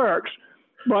our clerks,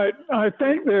 but I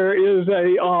think there is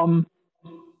a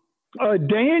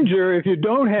danger if you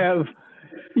don't have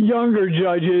younger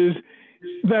judges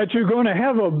that you're going to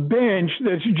have a bench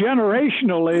that's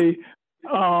generationally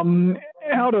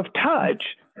out of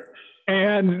touch,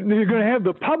 and you're going to have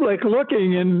the public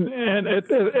looking at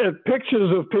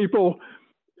pictures of people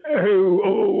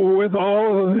who, with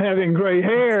all of them having gray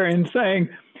hair, and saying,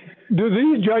 do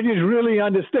these judges really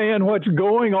understand what's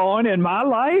going on in my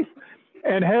life?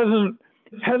 And hasn't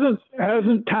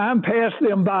time passed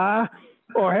them by,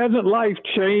 or hasn't life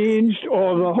changed,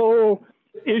 or the whole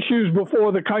issues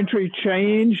before the country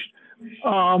changed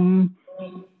more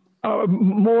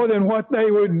than what they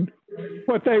would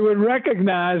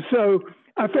recognize? So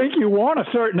I think you want a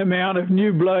certain amount of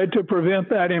new blood to prevent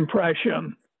that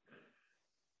impression.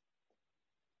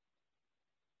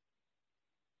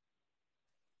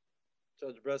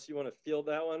 Judge Bress, you want to field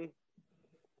that one?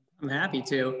 I'm happy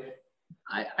to.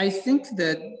 I think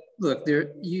that, look,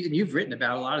 you've written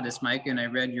about a lot of this, Mike, and I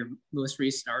read your most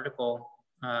recent article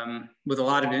with a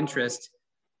lot of interest.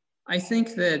 I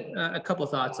think that a couple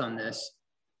thoughts on this.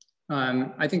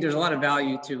 I think there's a lot of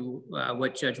value to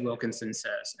what Judge Wilkinson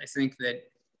says. I think that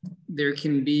there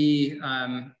can be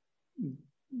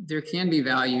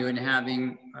value in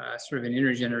having sort of an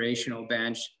intergenerational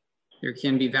bench. There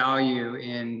can be value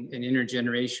in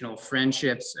intergenerational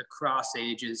friendships across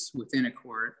ages within a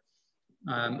court.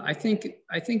 I think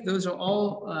those are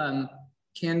all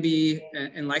can be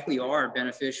and likely are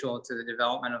beneficial to the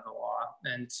development of the law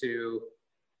and to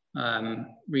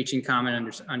reaching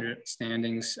common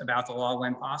understandings about the law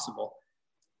when possible.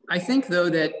 I think, though,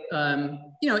 that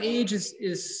age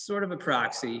is sort of a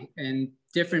proxy, and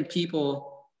different people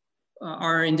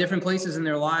are in different places in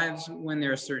their lives when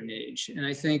they're a certain age. And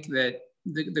I think that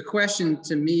the question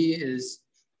to me is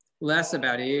less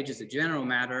about age as a general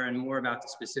matter and more about the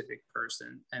specific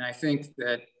person. And I think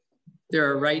that there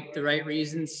are the right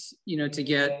reasons,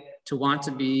 to want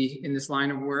to be in this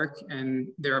line of work. And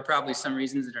there are probably some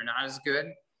reasons that are not as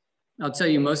good. I'll tell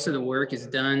you, most of the work is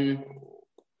done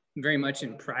very much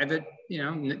in private,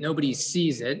 nobody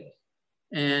sees it.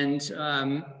 And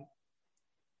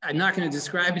I'm not going to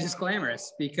describe it as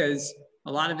glamorous because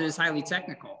a lot of it is highly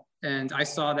technical. And I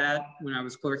saw that when I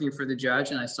was clerking for the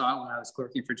judge, and I saw it when I was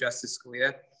clerking for Justice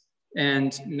Scalia.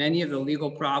 And many of the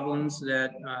legal problems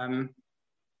that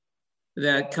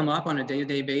come up on a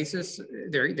day-to-day basis,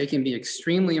 they can be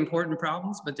extremely important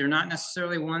problems, but they're not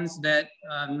necessarily ones that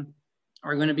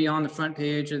are going to be on the front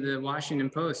page of the Washington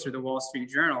Post or the Wall Street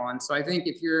Journal. And so I think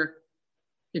if you're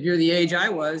the age I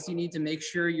was, you need to make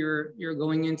sure you're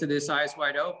going into this eyes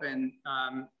wide open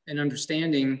and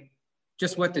understanding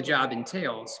just what the job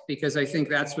entails, because I think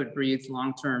that's what breeds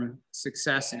long-term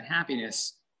success and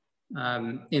happiness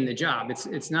in the job.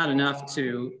 It's not enough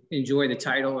to enjoy the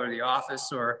title or the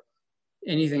office or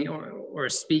anything or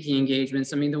speaking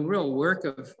engagements. I mean, the real work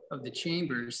of the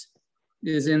chambers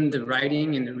is in the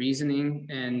writing and the reasoning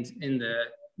and in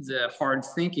the hard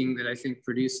thinking that I think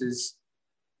produces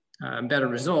better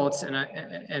results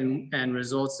and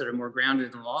results that are more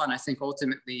grounded in law. And I think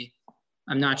ultimately,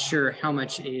 I'm not sure how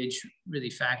much age really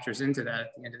factors into that at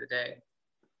the end of the day.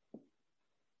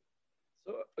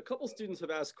 So a couple students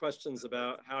have asked questions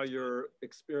about how your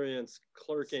experience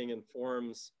clerking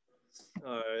informs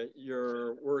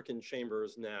your work in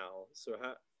chambers now. So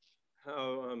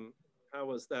how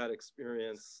was that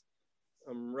experience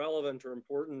relevant or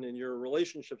important in your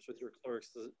relationships with your clerks?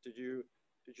 Did you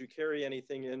carry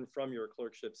anything in from your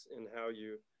clerkships in how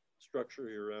you structure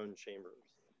your own chambers?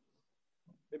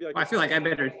 Maybe I feel like I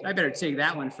better take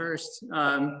that one first.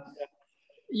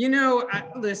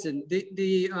 Listen,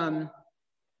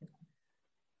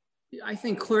 I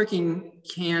think clerking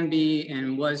can be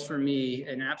and was for me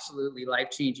an absolutely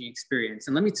life-changing experience.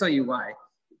 And let me tell you why.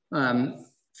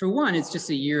 For one, it's just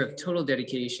a year of total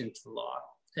dedication to the law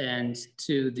and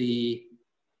to the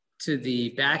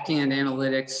back-end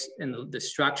analytics and the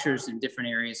structures in different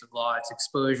areas of law. It's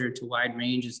exposure to wide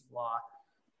ranges of law.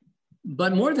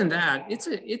 But more than that,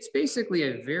 it's basically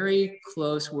a very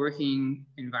close working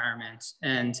environment.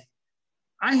 And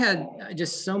I had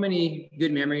just so many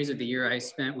good memories of the year I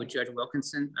spent with Judge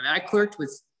Wilkinson. I mean, I clerked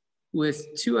with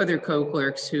two other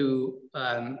co-clerks who,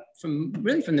 from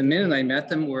the minute I met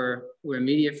them, were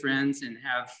immediate friends and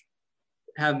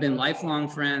have been lifelong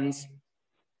friends.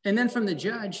 And then from the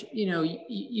judge,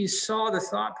 you saw the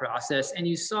thought process and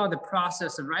you saw the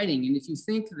process of writing. And if you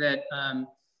think that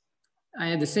I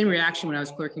had the same reaction when I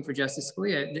was clerking for Justice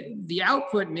Scalia, the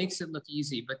output makes it look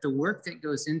easy, but the work that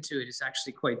goes into it is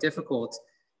actually quite difficult.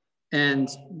 And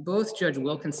both Judge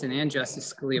Wilkinson and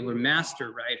Justice Scalia were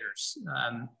master writers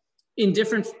in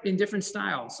different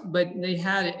styles, but they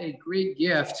had a great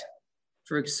gift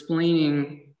for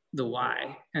explaining the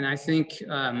why. And I think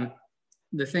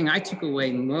the thing I took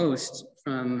away most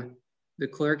from the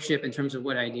clerkship in terms of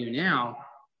what I do now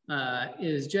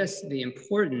is just the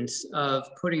importance of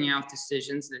putting out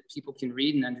decisions that people can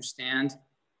read and understand.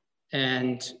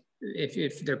 And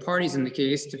if there are parties in the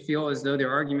case, to feel as though their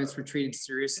arguments were treated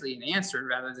seriously and answered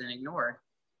rather than ignored.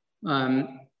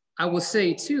 I will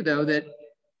say too, though, that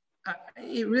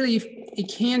it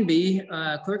can be,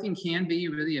 clerking can be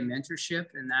really a mentorship,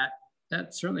 and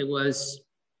that certainly was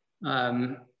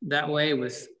that way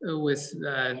with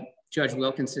Judge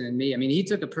Wilkinson and me. I mean, he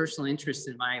took a personal interest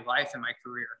in my life and my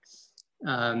career.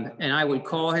 And I would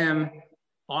call him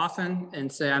often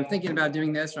and say, I'm thinking about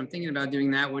doing this, or I'm thinking about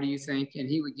doing that. What do you think? And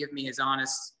he would give me his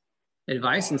honest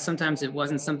advice. And sometimes it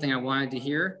wasn't something I wanted to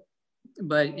hear,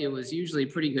 but it was usually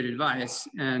pretty good advice.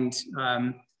 And,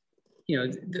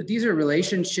 these are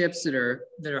relationships that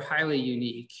are highly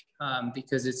unique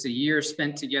because it's a year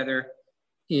spent together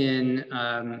in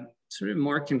sort of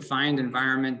more confined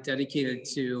environment dedicated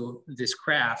to this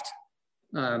craft.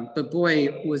 But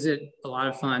boy, was it a lot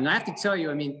of fun. And I have to tell you,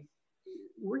 I mean,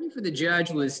 working for the judge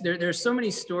was, there's so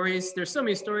many stories. There's so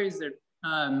many stories that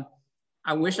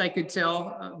I wish I could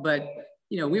tell, but,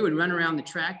 we would run around the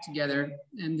track together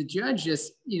and the judge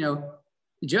just, the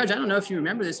judge, I don't know if you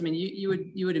remember this. I mean,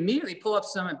 you would immediately pull up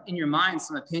in your mind,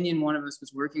 some opinion one of us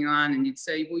was working on, and you'd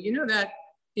say, well, that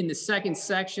in the second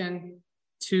section,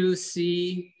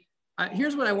 2C,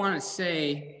 here's what I want to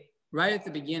say right at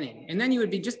the beginning. And then you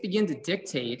would just begin to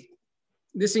dictate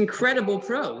this incredible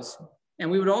prose.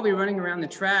 And we would all be running around the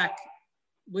track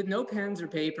with no pens or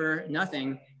paper,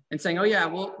 nothing, and saying, oh yeah,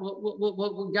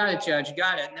 we'll got it, Judge,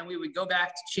 got it. And then we would go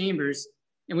back to chambers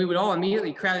and we would all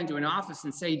immediately crowd into an office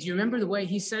and say, do you remember the way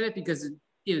he said it? Because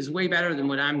it was way better than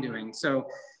what I'm doing. So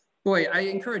boy, I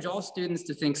encourage all students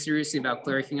to think seriously about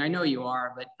clerking. I know you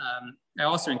are, but I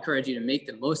also encourage you to make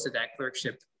the most of that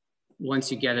clerkship once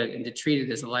you get it and to treat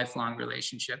it as a lifelong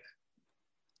relationship.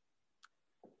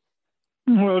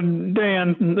 Well,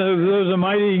 Dan, those are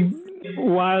mighty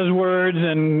wise words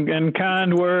and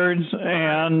kind words.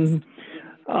 And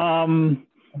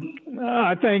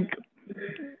I think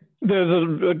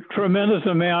there's a tremendous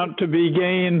amount to be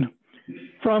gained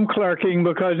from clerking,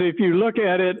 because if you look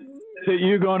at it, that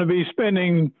you're going to be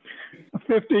spending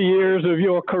 50 years of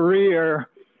your career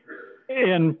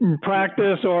in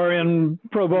practice or in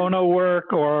pro bono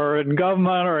work or in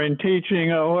government or in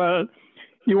teaching, or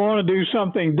you want to do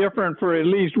something different for at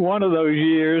least one of those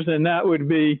years, and that would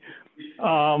be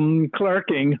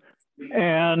clerking.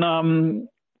 And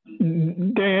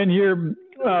Dan, you're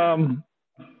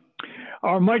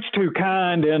are much too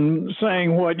kind in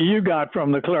saying what you got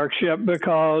from the clerkship,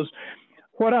 because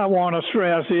what I want to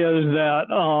stress is that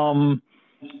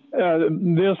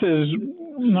this is,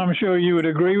 I'm sure you would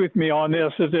agree with me on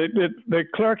this, is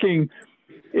that clerking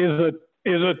is a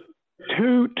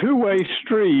two-way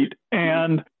street.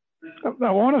 And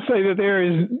I want to say that there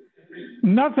is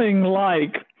nothing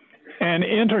like an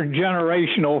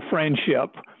intergenerational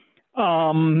friendship.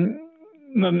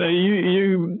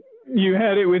 You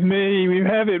had it with me, you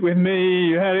have it with me,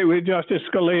 you had it with Justice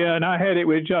Scalia, and I had it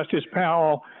with Justice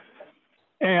Powell.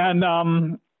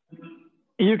 And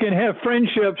you can have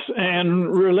friendships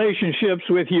and relationships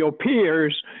with your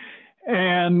peers,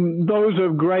 and those are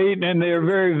great and they're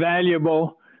very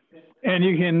valuable. And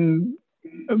you can,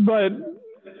 but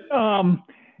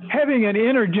having an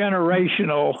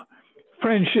intergenerational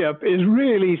friendship is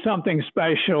really something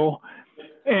special.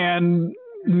 And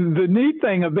the neat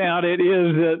thing about it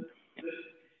is that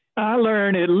I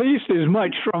learn at least as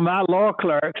much from my law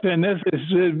clerks, and this is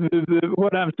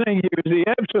what I'm saying here is the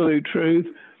absolute truth.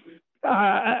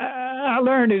 I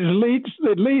learn at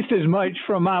least as much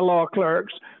from my law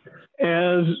clerks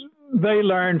as they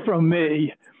learn from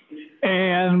me.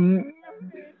 And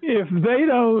if they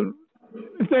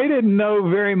didn't know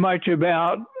very much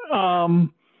about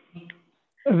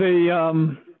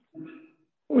the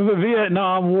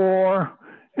Vietnam War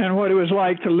and what it was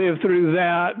like to live through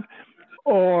that,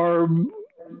 or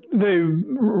the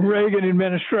Reagan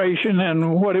administration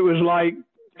and what it was like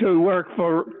to work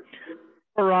for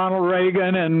Ronald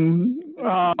Reagan, and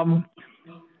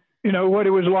what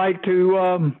it was like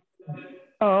to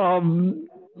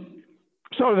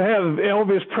sort of have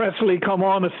Elvis Presley come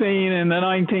on the scene in the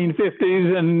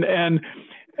 1950s and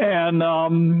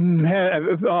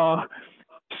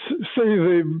see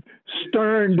the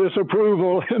stern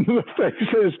disapproval in the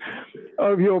faces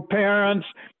of your parents.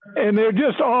 And there are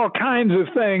just all kinds of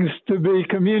things to be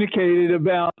communicated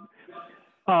about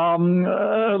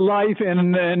life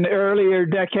in earlier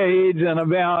decades, and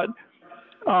about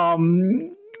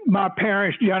my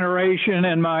parents' generation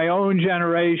and my own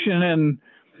generation,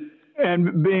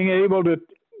 and being able to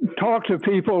talk to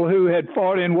people who had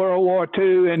fought in World War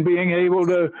II and being able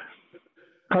to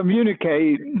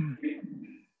communicate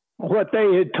what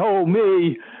they had told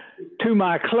me to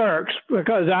my clerks,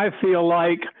 because I feel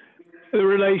like the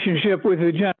relationship with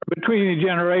between the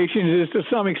generations is to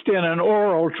some extent an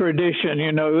oral tradition.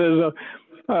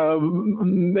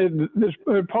 There's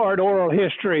part oral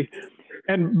history,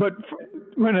 but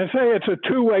when I say it's a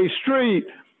two-way street,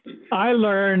 I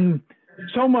learn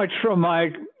so much from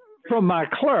my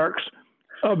clerks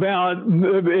about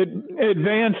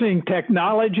advancing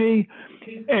technology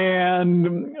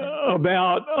and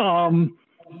about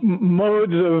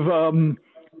modes of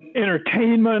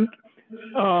entertainment,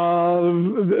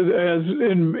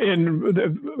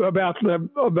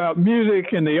 about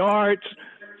music and the arts,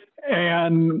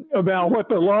 and about what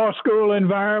the law school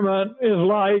environment is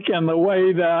like and the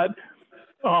way that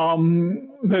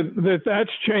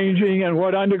that's changing, and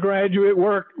what undergraduate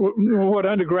work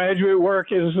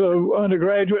is,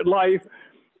 undergraduate life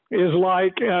is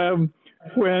like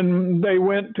when they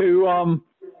went to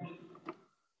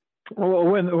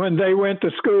when they went to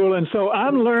school. And so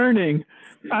I'm learning.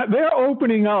 They're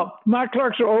opening up. My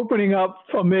clerks are opening up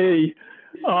for me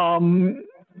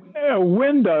a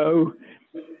window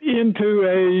into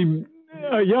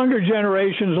a younger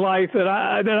generation's life that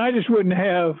I just wouldn't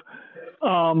have.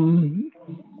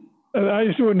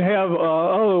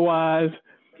 Otherwise,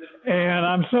 and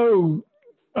I'm so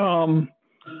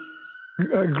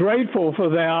grateful for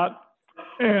that.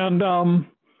 And one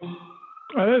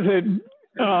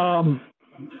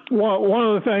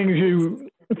of the things you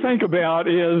think about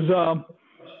is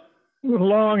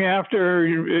long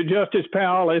after Justice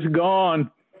Powell is gone,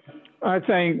 I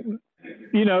think,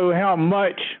 you know, how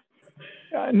much,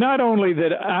 not only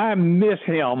that I miss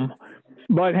him,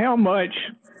 but how much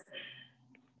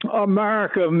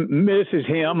America misses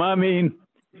him. I mean,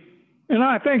 and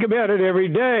I think about it every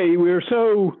day. We're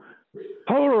so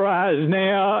polarized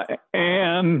now,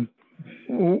 and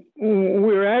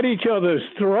we're at each other's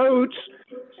throats,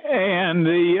 and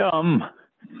the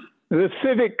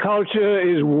civic culture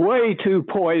is way too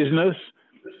poisonous.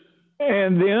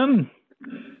 And then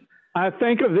I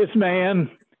think of this man,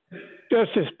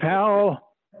 Justice Powell,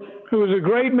 who was a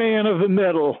great man of the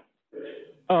middle,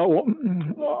 a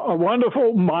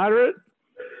wonderful moderate.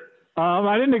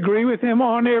 I didn't agree with him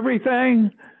on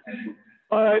everything,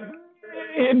 but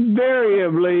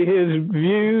invariably his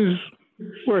views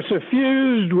were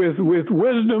suffused with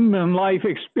wisdom and life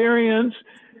experience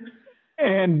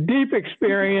and deep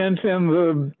experience in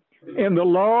the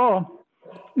law.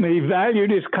 He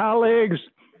valued his colleagues.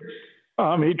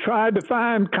 He tried to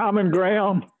find common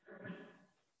ground.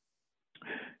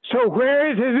 So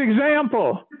where is his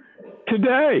example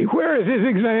today? Where is his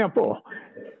example?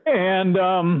 And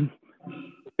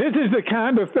this is the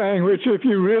kind of thing which, if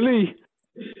you really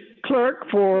clerk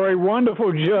for a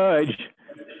wonderful judge,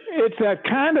 it's that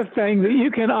kind of thing that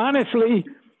you can honestly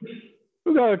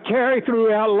carry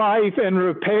throughout life and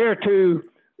repair to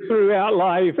throughout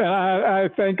life. And I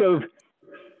think of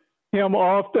him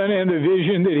often and the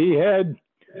vision that he had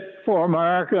for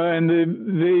America, and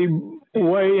the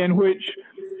way in which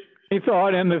he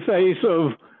thought, in the face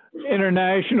of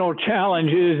international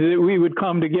challenges, that we would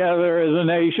come together as a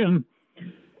nation.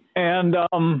 And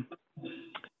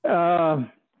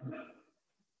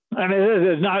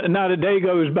it is not a day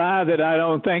goes by that I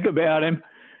don't think about him.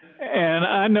 And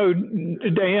I know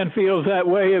Dan feels that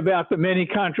way about the many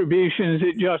contributions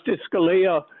that Justice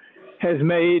Scalia has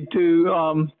made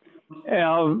to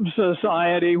our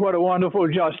society. What a wonderful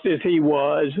justice he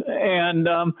was. And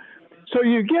so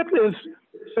you get this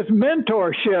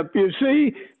mentorship, you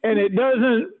see, and it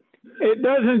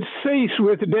doesn't cease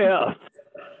with death.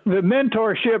 The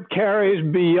mentorship carries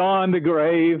beyond the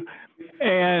grave,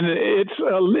 and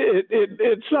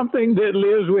it's something that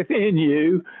lives within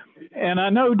you. And I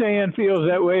know Dan feels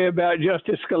that way about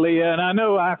Justice Scalia, and I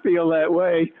know I feel that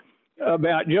way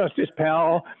about Justice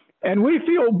Powell, and we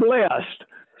feel blessed.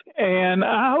 And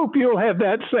I hope you'll have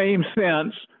that same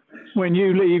sense when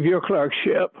you leave your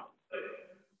clerkship.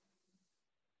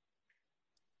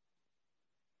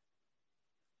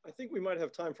 I think we might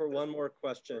have time for one more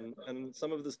question. And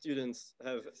some of the students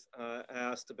have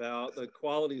asked about the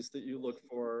qualities that you look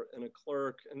for in a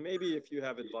clerk, and maybe if you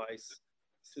have advice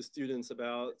to students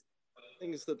about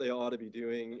things that they ought to be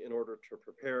doing in order to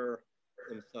prepare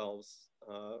themselves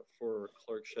for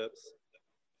clerkships.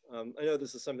 I know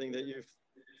this is something that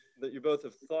you both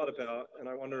have thought about, and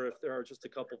I wonder if there are just a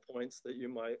couple points that you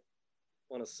might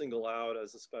want to single out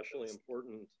as especially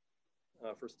important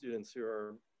for students who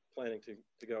are planning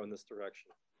to go in this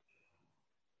direction.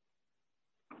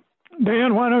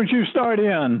 Dan, why don't you start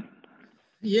in?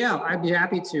 Yeah, I'd be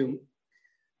happy to.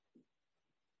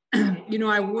 You know,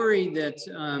 I worry that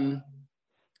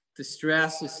the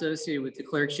stress associated with the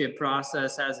clerkship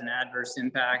process has an adverse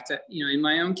impact. You know, in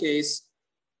my own case,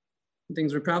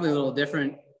 things were probably a little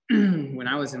different when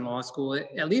I was in law school.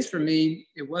 At least for me,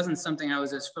 it wasn't something I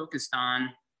was as focused on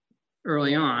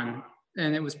early on.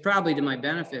 And it was probably to my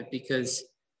benefit, because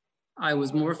I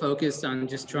was more focused on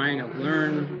just trying to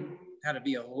learn how to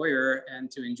be a lawyer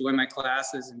and to enjoy my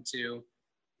classes and to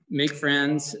make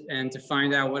friends and to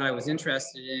find out what I was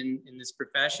interested in this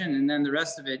profession. And then the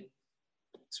rest of it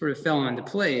sort of fell into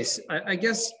place. I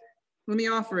guess, let me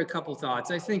offer a couple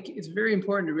thoughts. I think it's very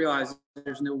important to realize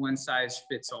there's no one size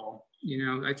fits all. You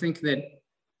know, I think that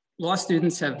law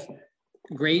students have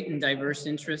great and diverse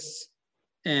interests.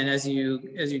 And as you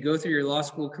go through your law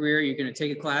school career, you're going to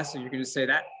take a class and you're going to say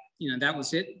that, that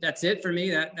was it. That's it for me.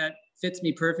 That fits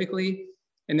me perfectly.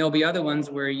 And there'll be other ones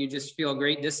where you just feel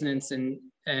great dissonance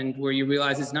and where you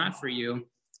realize it's not for you.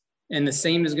 And the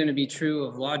same is going to be true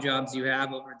of law jobs you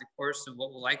have over the course of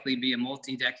what will likely be a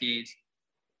multi-decade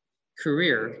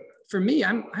career. For me,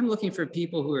 I'm looking for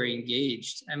people who are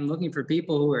engaged. I'm looking for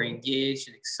people who are engaged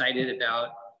and excited about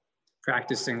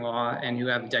practicing law and who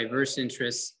have diverse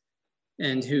interests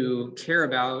and who care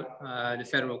about the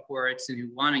federal courts and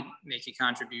who want to make a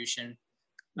contribution.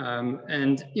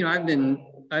 And I've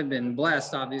been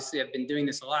blessed. Obviously, I've been doing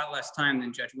this a lot less time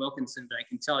than Judge Wilkinson, but I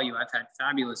can tell you I've had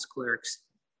fabulous clerks.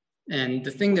 And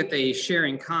the thing that they share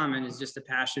in common is just a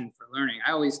passion for learning.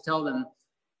 I always tell them,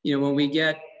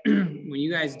 when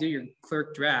you guys do your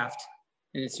clerk draft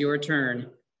and it's your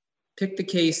turn, pick the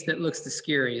case that looks the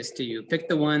scariest to you. Pick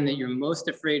the one that you're most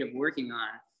afraid of working on,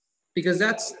 because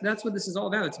that's what this is all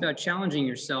about. It's about challenging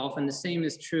yourself. And the same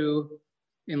is true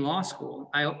in law school.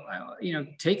 I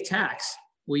take tax.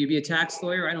 Will you be a tax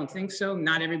lawyer? I don't think so.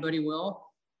 Not everybody will,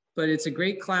 but it's a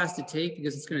great class to take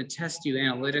because it's going to test you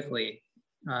analytically.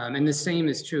 And the same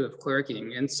is true of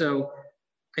clerking. And so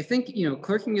I think,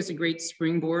 clerking is a great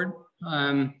springboard,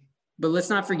 but let's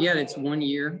not forget it's 1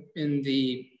 year in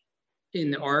the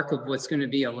arc of what's going to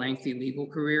be a lengthy legal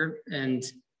career. And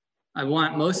I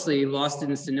want mostly law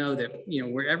students to know that,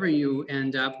 wherever you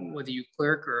end up, whether you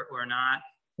clerk or not,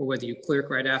 or whether you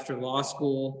clerk right after law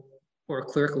school or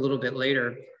clerk a little bit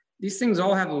later, these things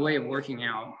all have a way of working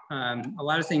out. A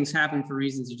lot of things happen for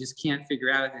reasons you just can't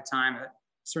figure out at the time. That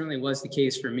certainly was the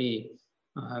case for me.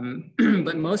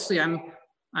 But mostly I'm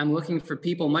looking for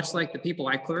people, much like the people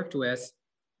I clerked with,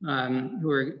 who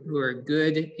are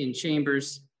good in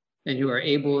chambers and who are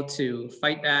able to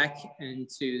fight back and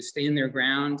to stand their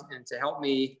ground and to help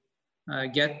me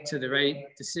get to the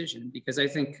right decision. Because I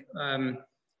think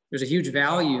there's a huge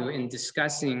value in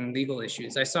discussing legal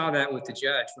issues. I saw that with the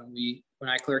judge when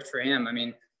I clerked for him. I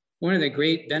mean, one of the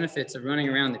great benefits of running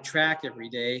around the track every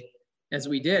day, as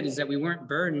we did, is that we weren't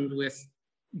burdened with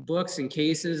books and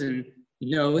cases and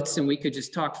notes, and we could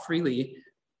just talk freely.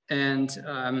 And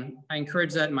I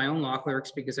encourage that in my own law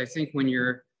clerks, because I think when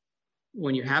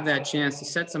you have that chance to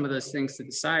set some of those things to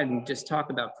the side and just talk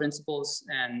about principles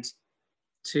and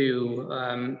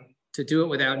to do it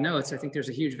without notes, I think there's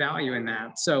a huge value in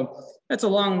that. So that's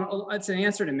an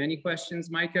answer to many questions,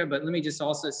 Micah, but let me just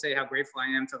also say how grateful I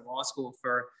am to law school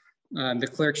for the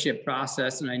clerkship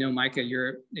process. And I know, Micah,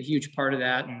 you're a huge part of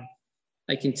that. And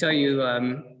I can tell you,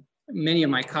 many of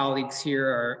my colleagues here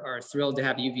are thrilled to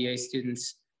have UVA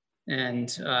students. And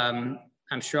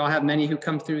I'm sure I'll have many who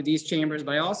come through these chambers,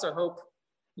 but I also hope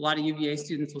a lot of UVA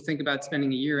students will think about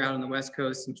spending a year out on the West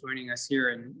Coast and joining us here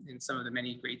in some of the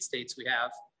many great states we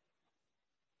have.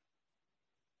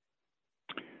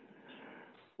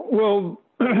 Well,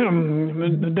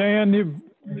 Dan,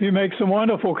 you make some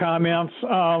wonderful comments.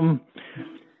 I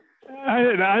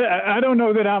don't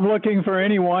know that I'm looking for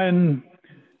any one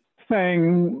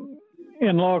thing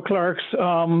in law clerks.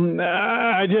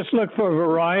 I just look for a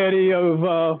variety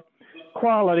of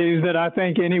qualities that I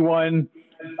think anyone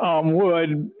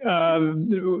would.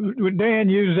 Dan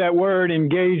used that word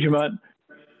engagement,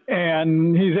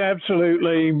 and he's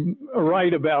absolutely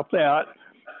right about that.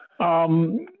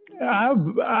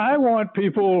 I want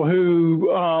people who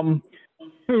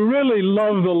really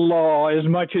love the law as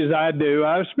much as I do.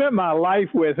 I've spent my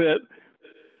life with it,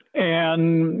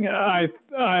 and I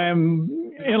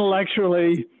am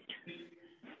intellectually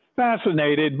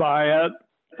fascinated by it.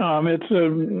 It's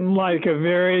like a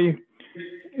very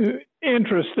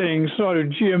interesting sort of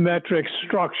geometric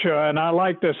structure, and I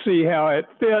like to see how it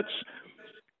fits.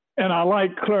 And I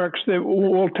like clerks that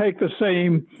will take the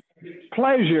same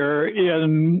pleasure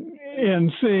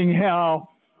in seeing how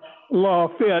law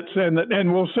fits,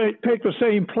 and will take the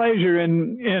same pleasure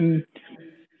in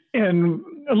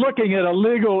looking at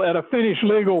a finished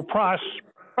legal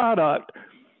product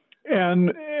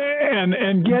and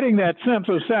getting that sense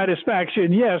of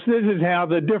satisfaction. Yes, this is how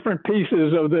the different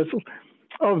pieces of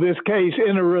this case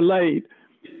interrelate,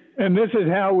 and this is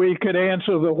how we could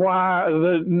answer the why,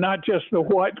 not just the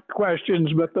what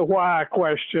questions, but the why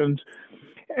questions.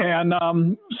 And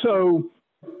so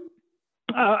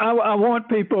I want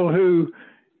people who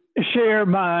share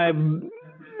my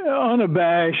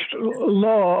unabashed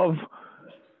love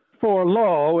for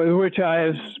law, with which I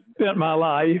have spent my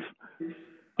life,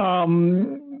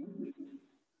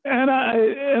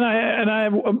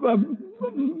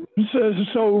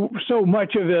 so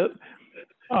much of it,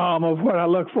 of what I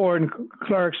look for in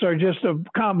clerks, are just a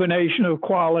combination of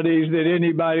qualities that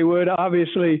anybody would.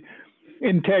 Obviously,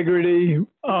 integrity is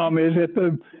at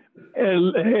the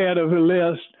head of the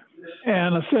list,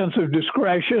 and a sense of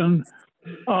discretion,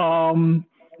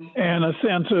 and a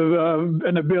sense of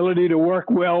an ability to work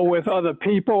well with other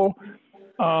people,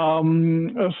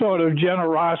 a sort of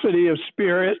generosity of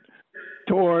spirit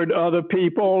toward other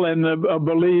people, and a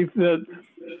belief that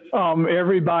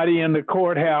everybody in the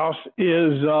courthouse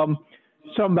is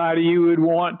somebody you would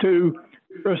want to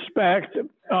respect.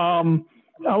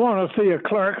 I want to see a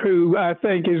clerk who I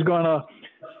think is going to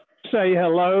say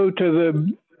hello to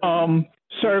the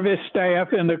service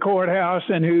staff in the courthouse,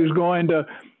 and who's going to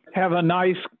have a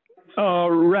nice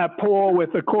rapport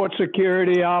with the court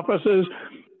security officers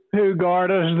who guard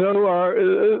us.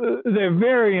 They're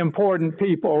very important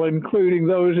people, including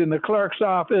those in the clerk's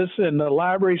office and the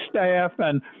library staff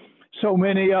and so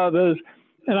many others.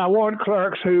 And I want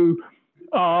clerks who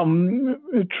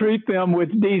treat them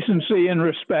with decency and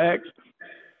respect.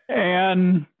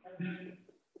 And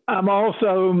I'm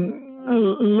also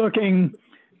looking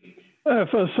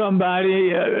for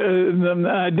somebody,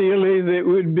 ideally, that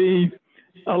would be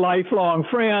a lifelong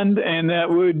friend and that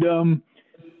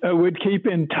would keep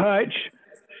in touch.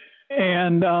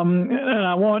 And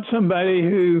I want somebody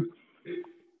who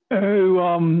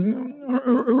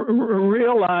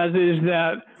realizes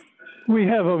that we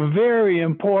have a very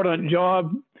important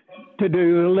job to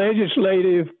do. The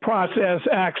legislative process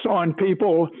acts on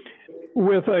people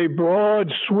with a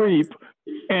broad sweep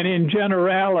and in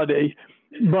generality,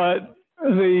 but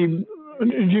the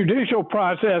judicial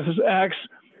process acts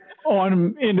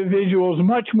on individuals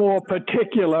much more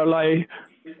particularly.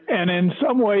 And in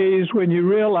some ways, when you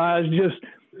realize just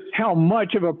how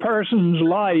much of a person's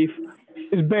life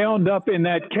is bound up in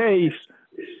that case,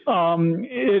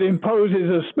 it imposes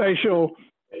a special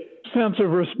sense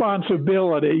of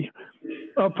responsibility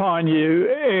upon you.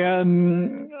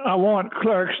 And I want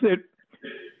clerks that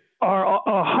are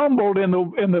humbled in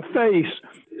the face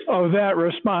of that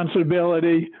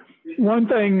responsibility. One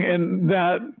thing in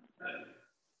that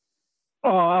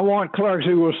I want clerks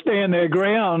who will stand their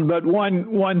ground, but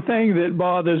one thing that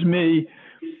bothers me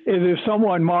is if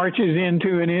someone marches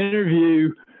into an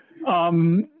interview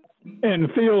and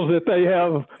feels that they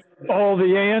have all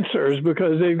the answers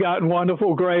because they've gotten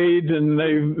wonderful grades and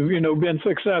they've been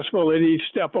successful at each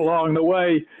step along the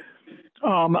way.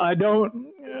 I don't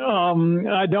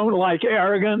like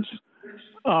arrogance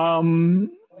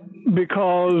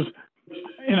because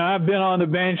I've been on the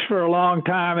bench for a long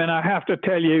time, and I have to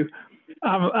tell you,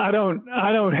 I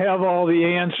don't have all the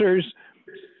answers,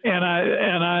 and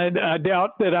I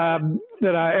doubt that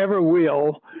I ever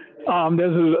will.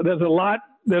 There's a lot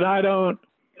that I don't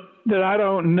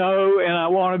know, and I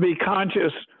want to be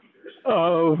conscious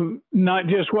of not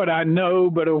just what I know,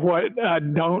 but of what I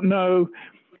don't know.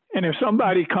 And if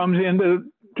somebody comes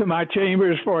into my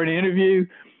chambers for an interview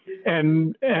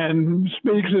and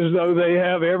speaks as though they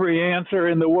have every answer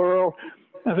in the world,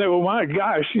 I say, well, my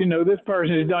gosh, this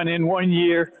person has done in 1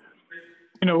 year,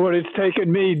 what it's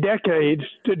taken me decades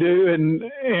to do,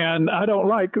 and I don't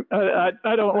like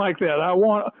that. I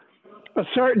want a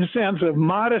certain sense of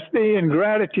modesty and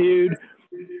gratitude,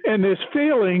 and this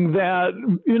feeling that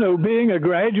being a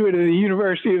graduate of the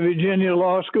University of Virginia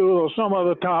Law School or some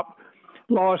other top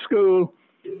law school,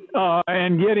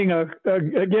 and getting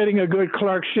a good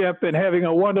clerkship and having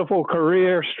a wonderful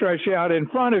career stretched out in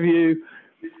front of you.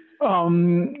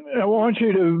 I want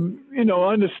you to,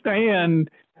 understand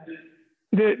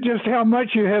that just how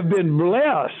much you have been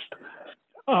blessed.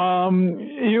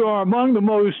 You are among the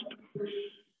most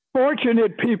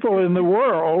fortunate people in the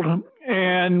world,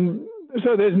 and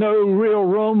so there's no real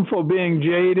room for being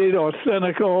jaded or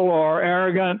cynical or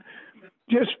arrogant.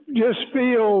 Just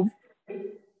feel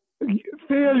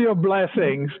your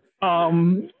blessings,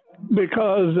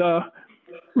 because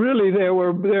really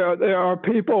there are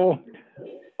people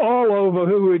all over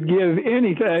who would give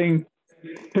anything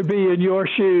to be in your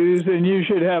shoes, and you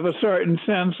should have a certain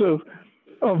sense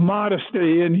of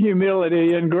modesty and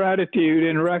humility and gratitude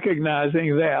in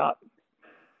recognizing that.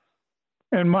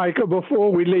 And Micah,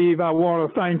 before we leave, I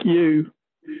want to thank you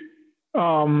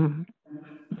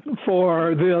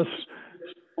for this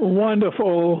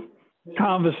wonderful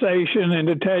conversation, and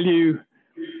to tell you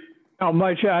how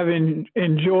much I've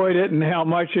enjoyed it, and how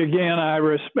much, again, I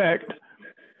respect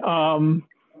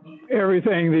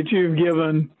everything that you've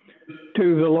given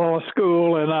to the law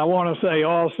school. And I want to say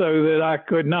also that I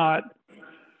could not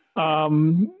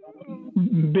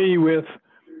be with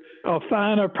a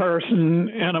finer person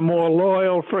and a more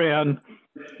loyal friend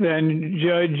than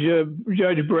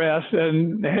Judge Bress,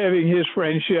 and having his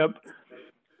friendship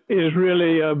is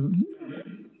really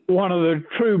one of the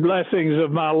true blessings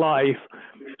of my life.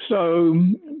 So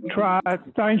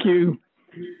thank you,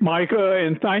 Micah,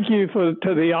 and thank you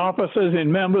to the officers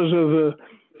and members of the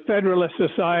Federalist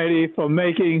Society for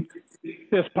making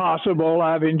this possible.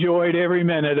 I've enjoyed every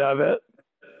minute of it.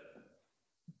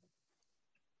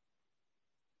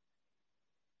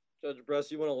 Judge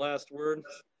Bress, you want a last word?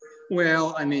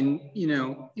 Well, I mean, you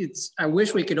know, I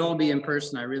wish we could all be in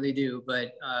person, I really do.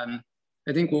 But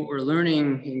I think what we're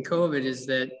learning in COVID is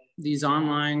that these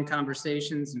online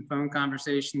conversations and phone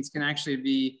conversations can actually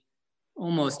be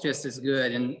almost just as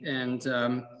good. And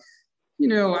you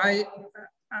know,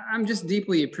 I'm just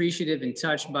deeply appreciative and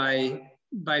touched by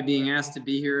being asked to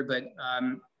be here, but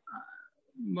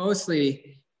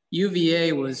mostly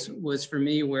UVA was for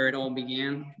me where it all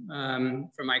began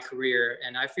for my career.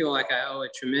 And I feel like I owe a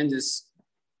tremendous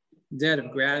debt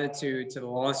of gratitude to the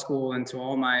law school and to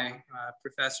all my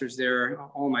professors there,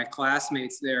 all my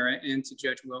classmates there, and to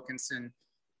Judge Wilkinson,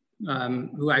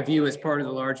 who I view as part of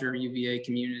the larger UVA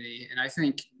community. And I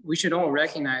think we should all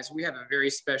recognize we have a very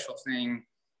special thing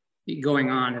going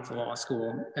on at the law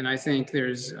school. And I think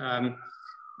there's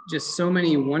just so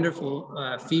many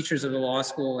wonderful features of the law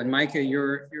school. And Micah,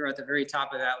 you're at the very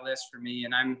top of that list for me.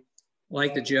 And I'm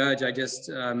like the judge,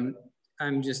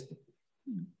 I'm just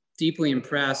deeply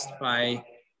impressed by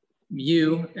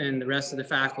you and the rest of the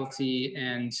faculty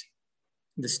and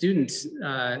the students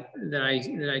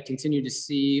that I continue to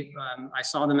see. I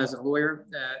saw them as a lawyer,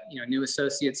 you know, new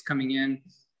associates coming in.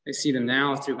 I see them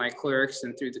now through my clerks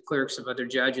and through the clerks of other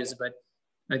judges. But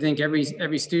I think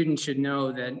every student should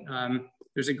know that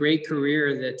there's a great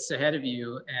career that's ahead of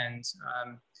you. And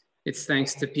it's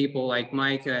thanks to people like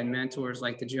Micah and mentors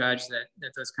like the judge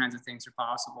that those kinds of things are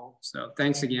possible. So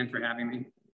thanks again for having me.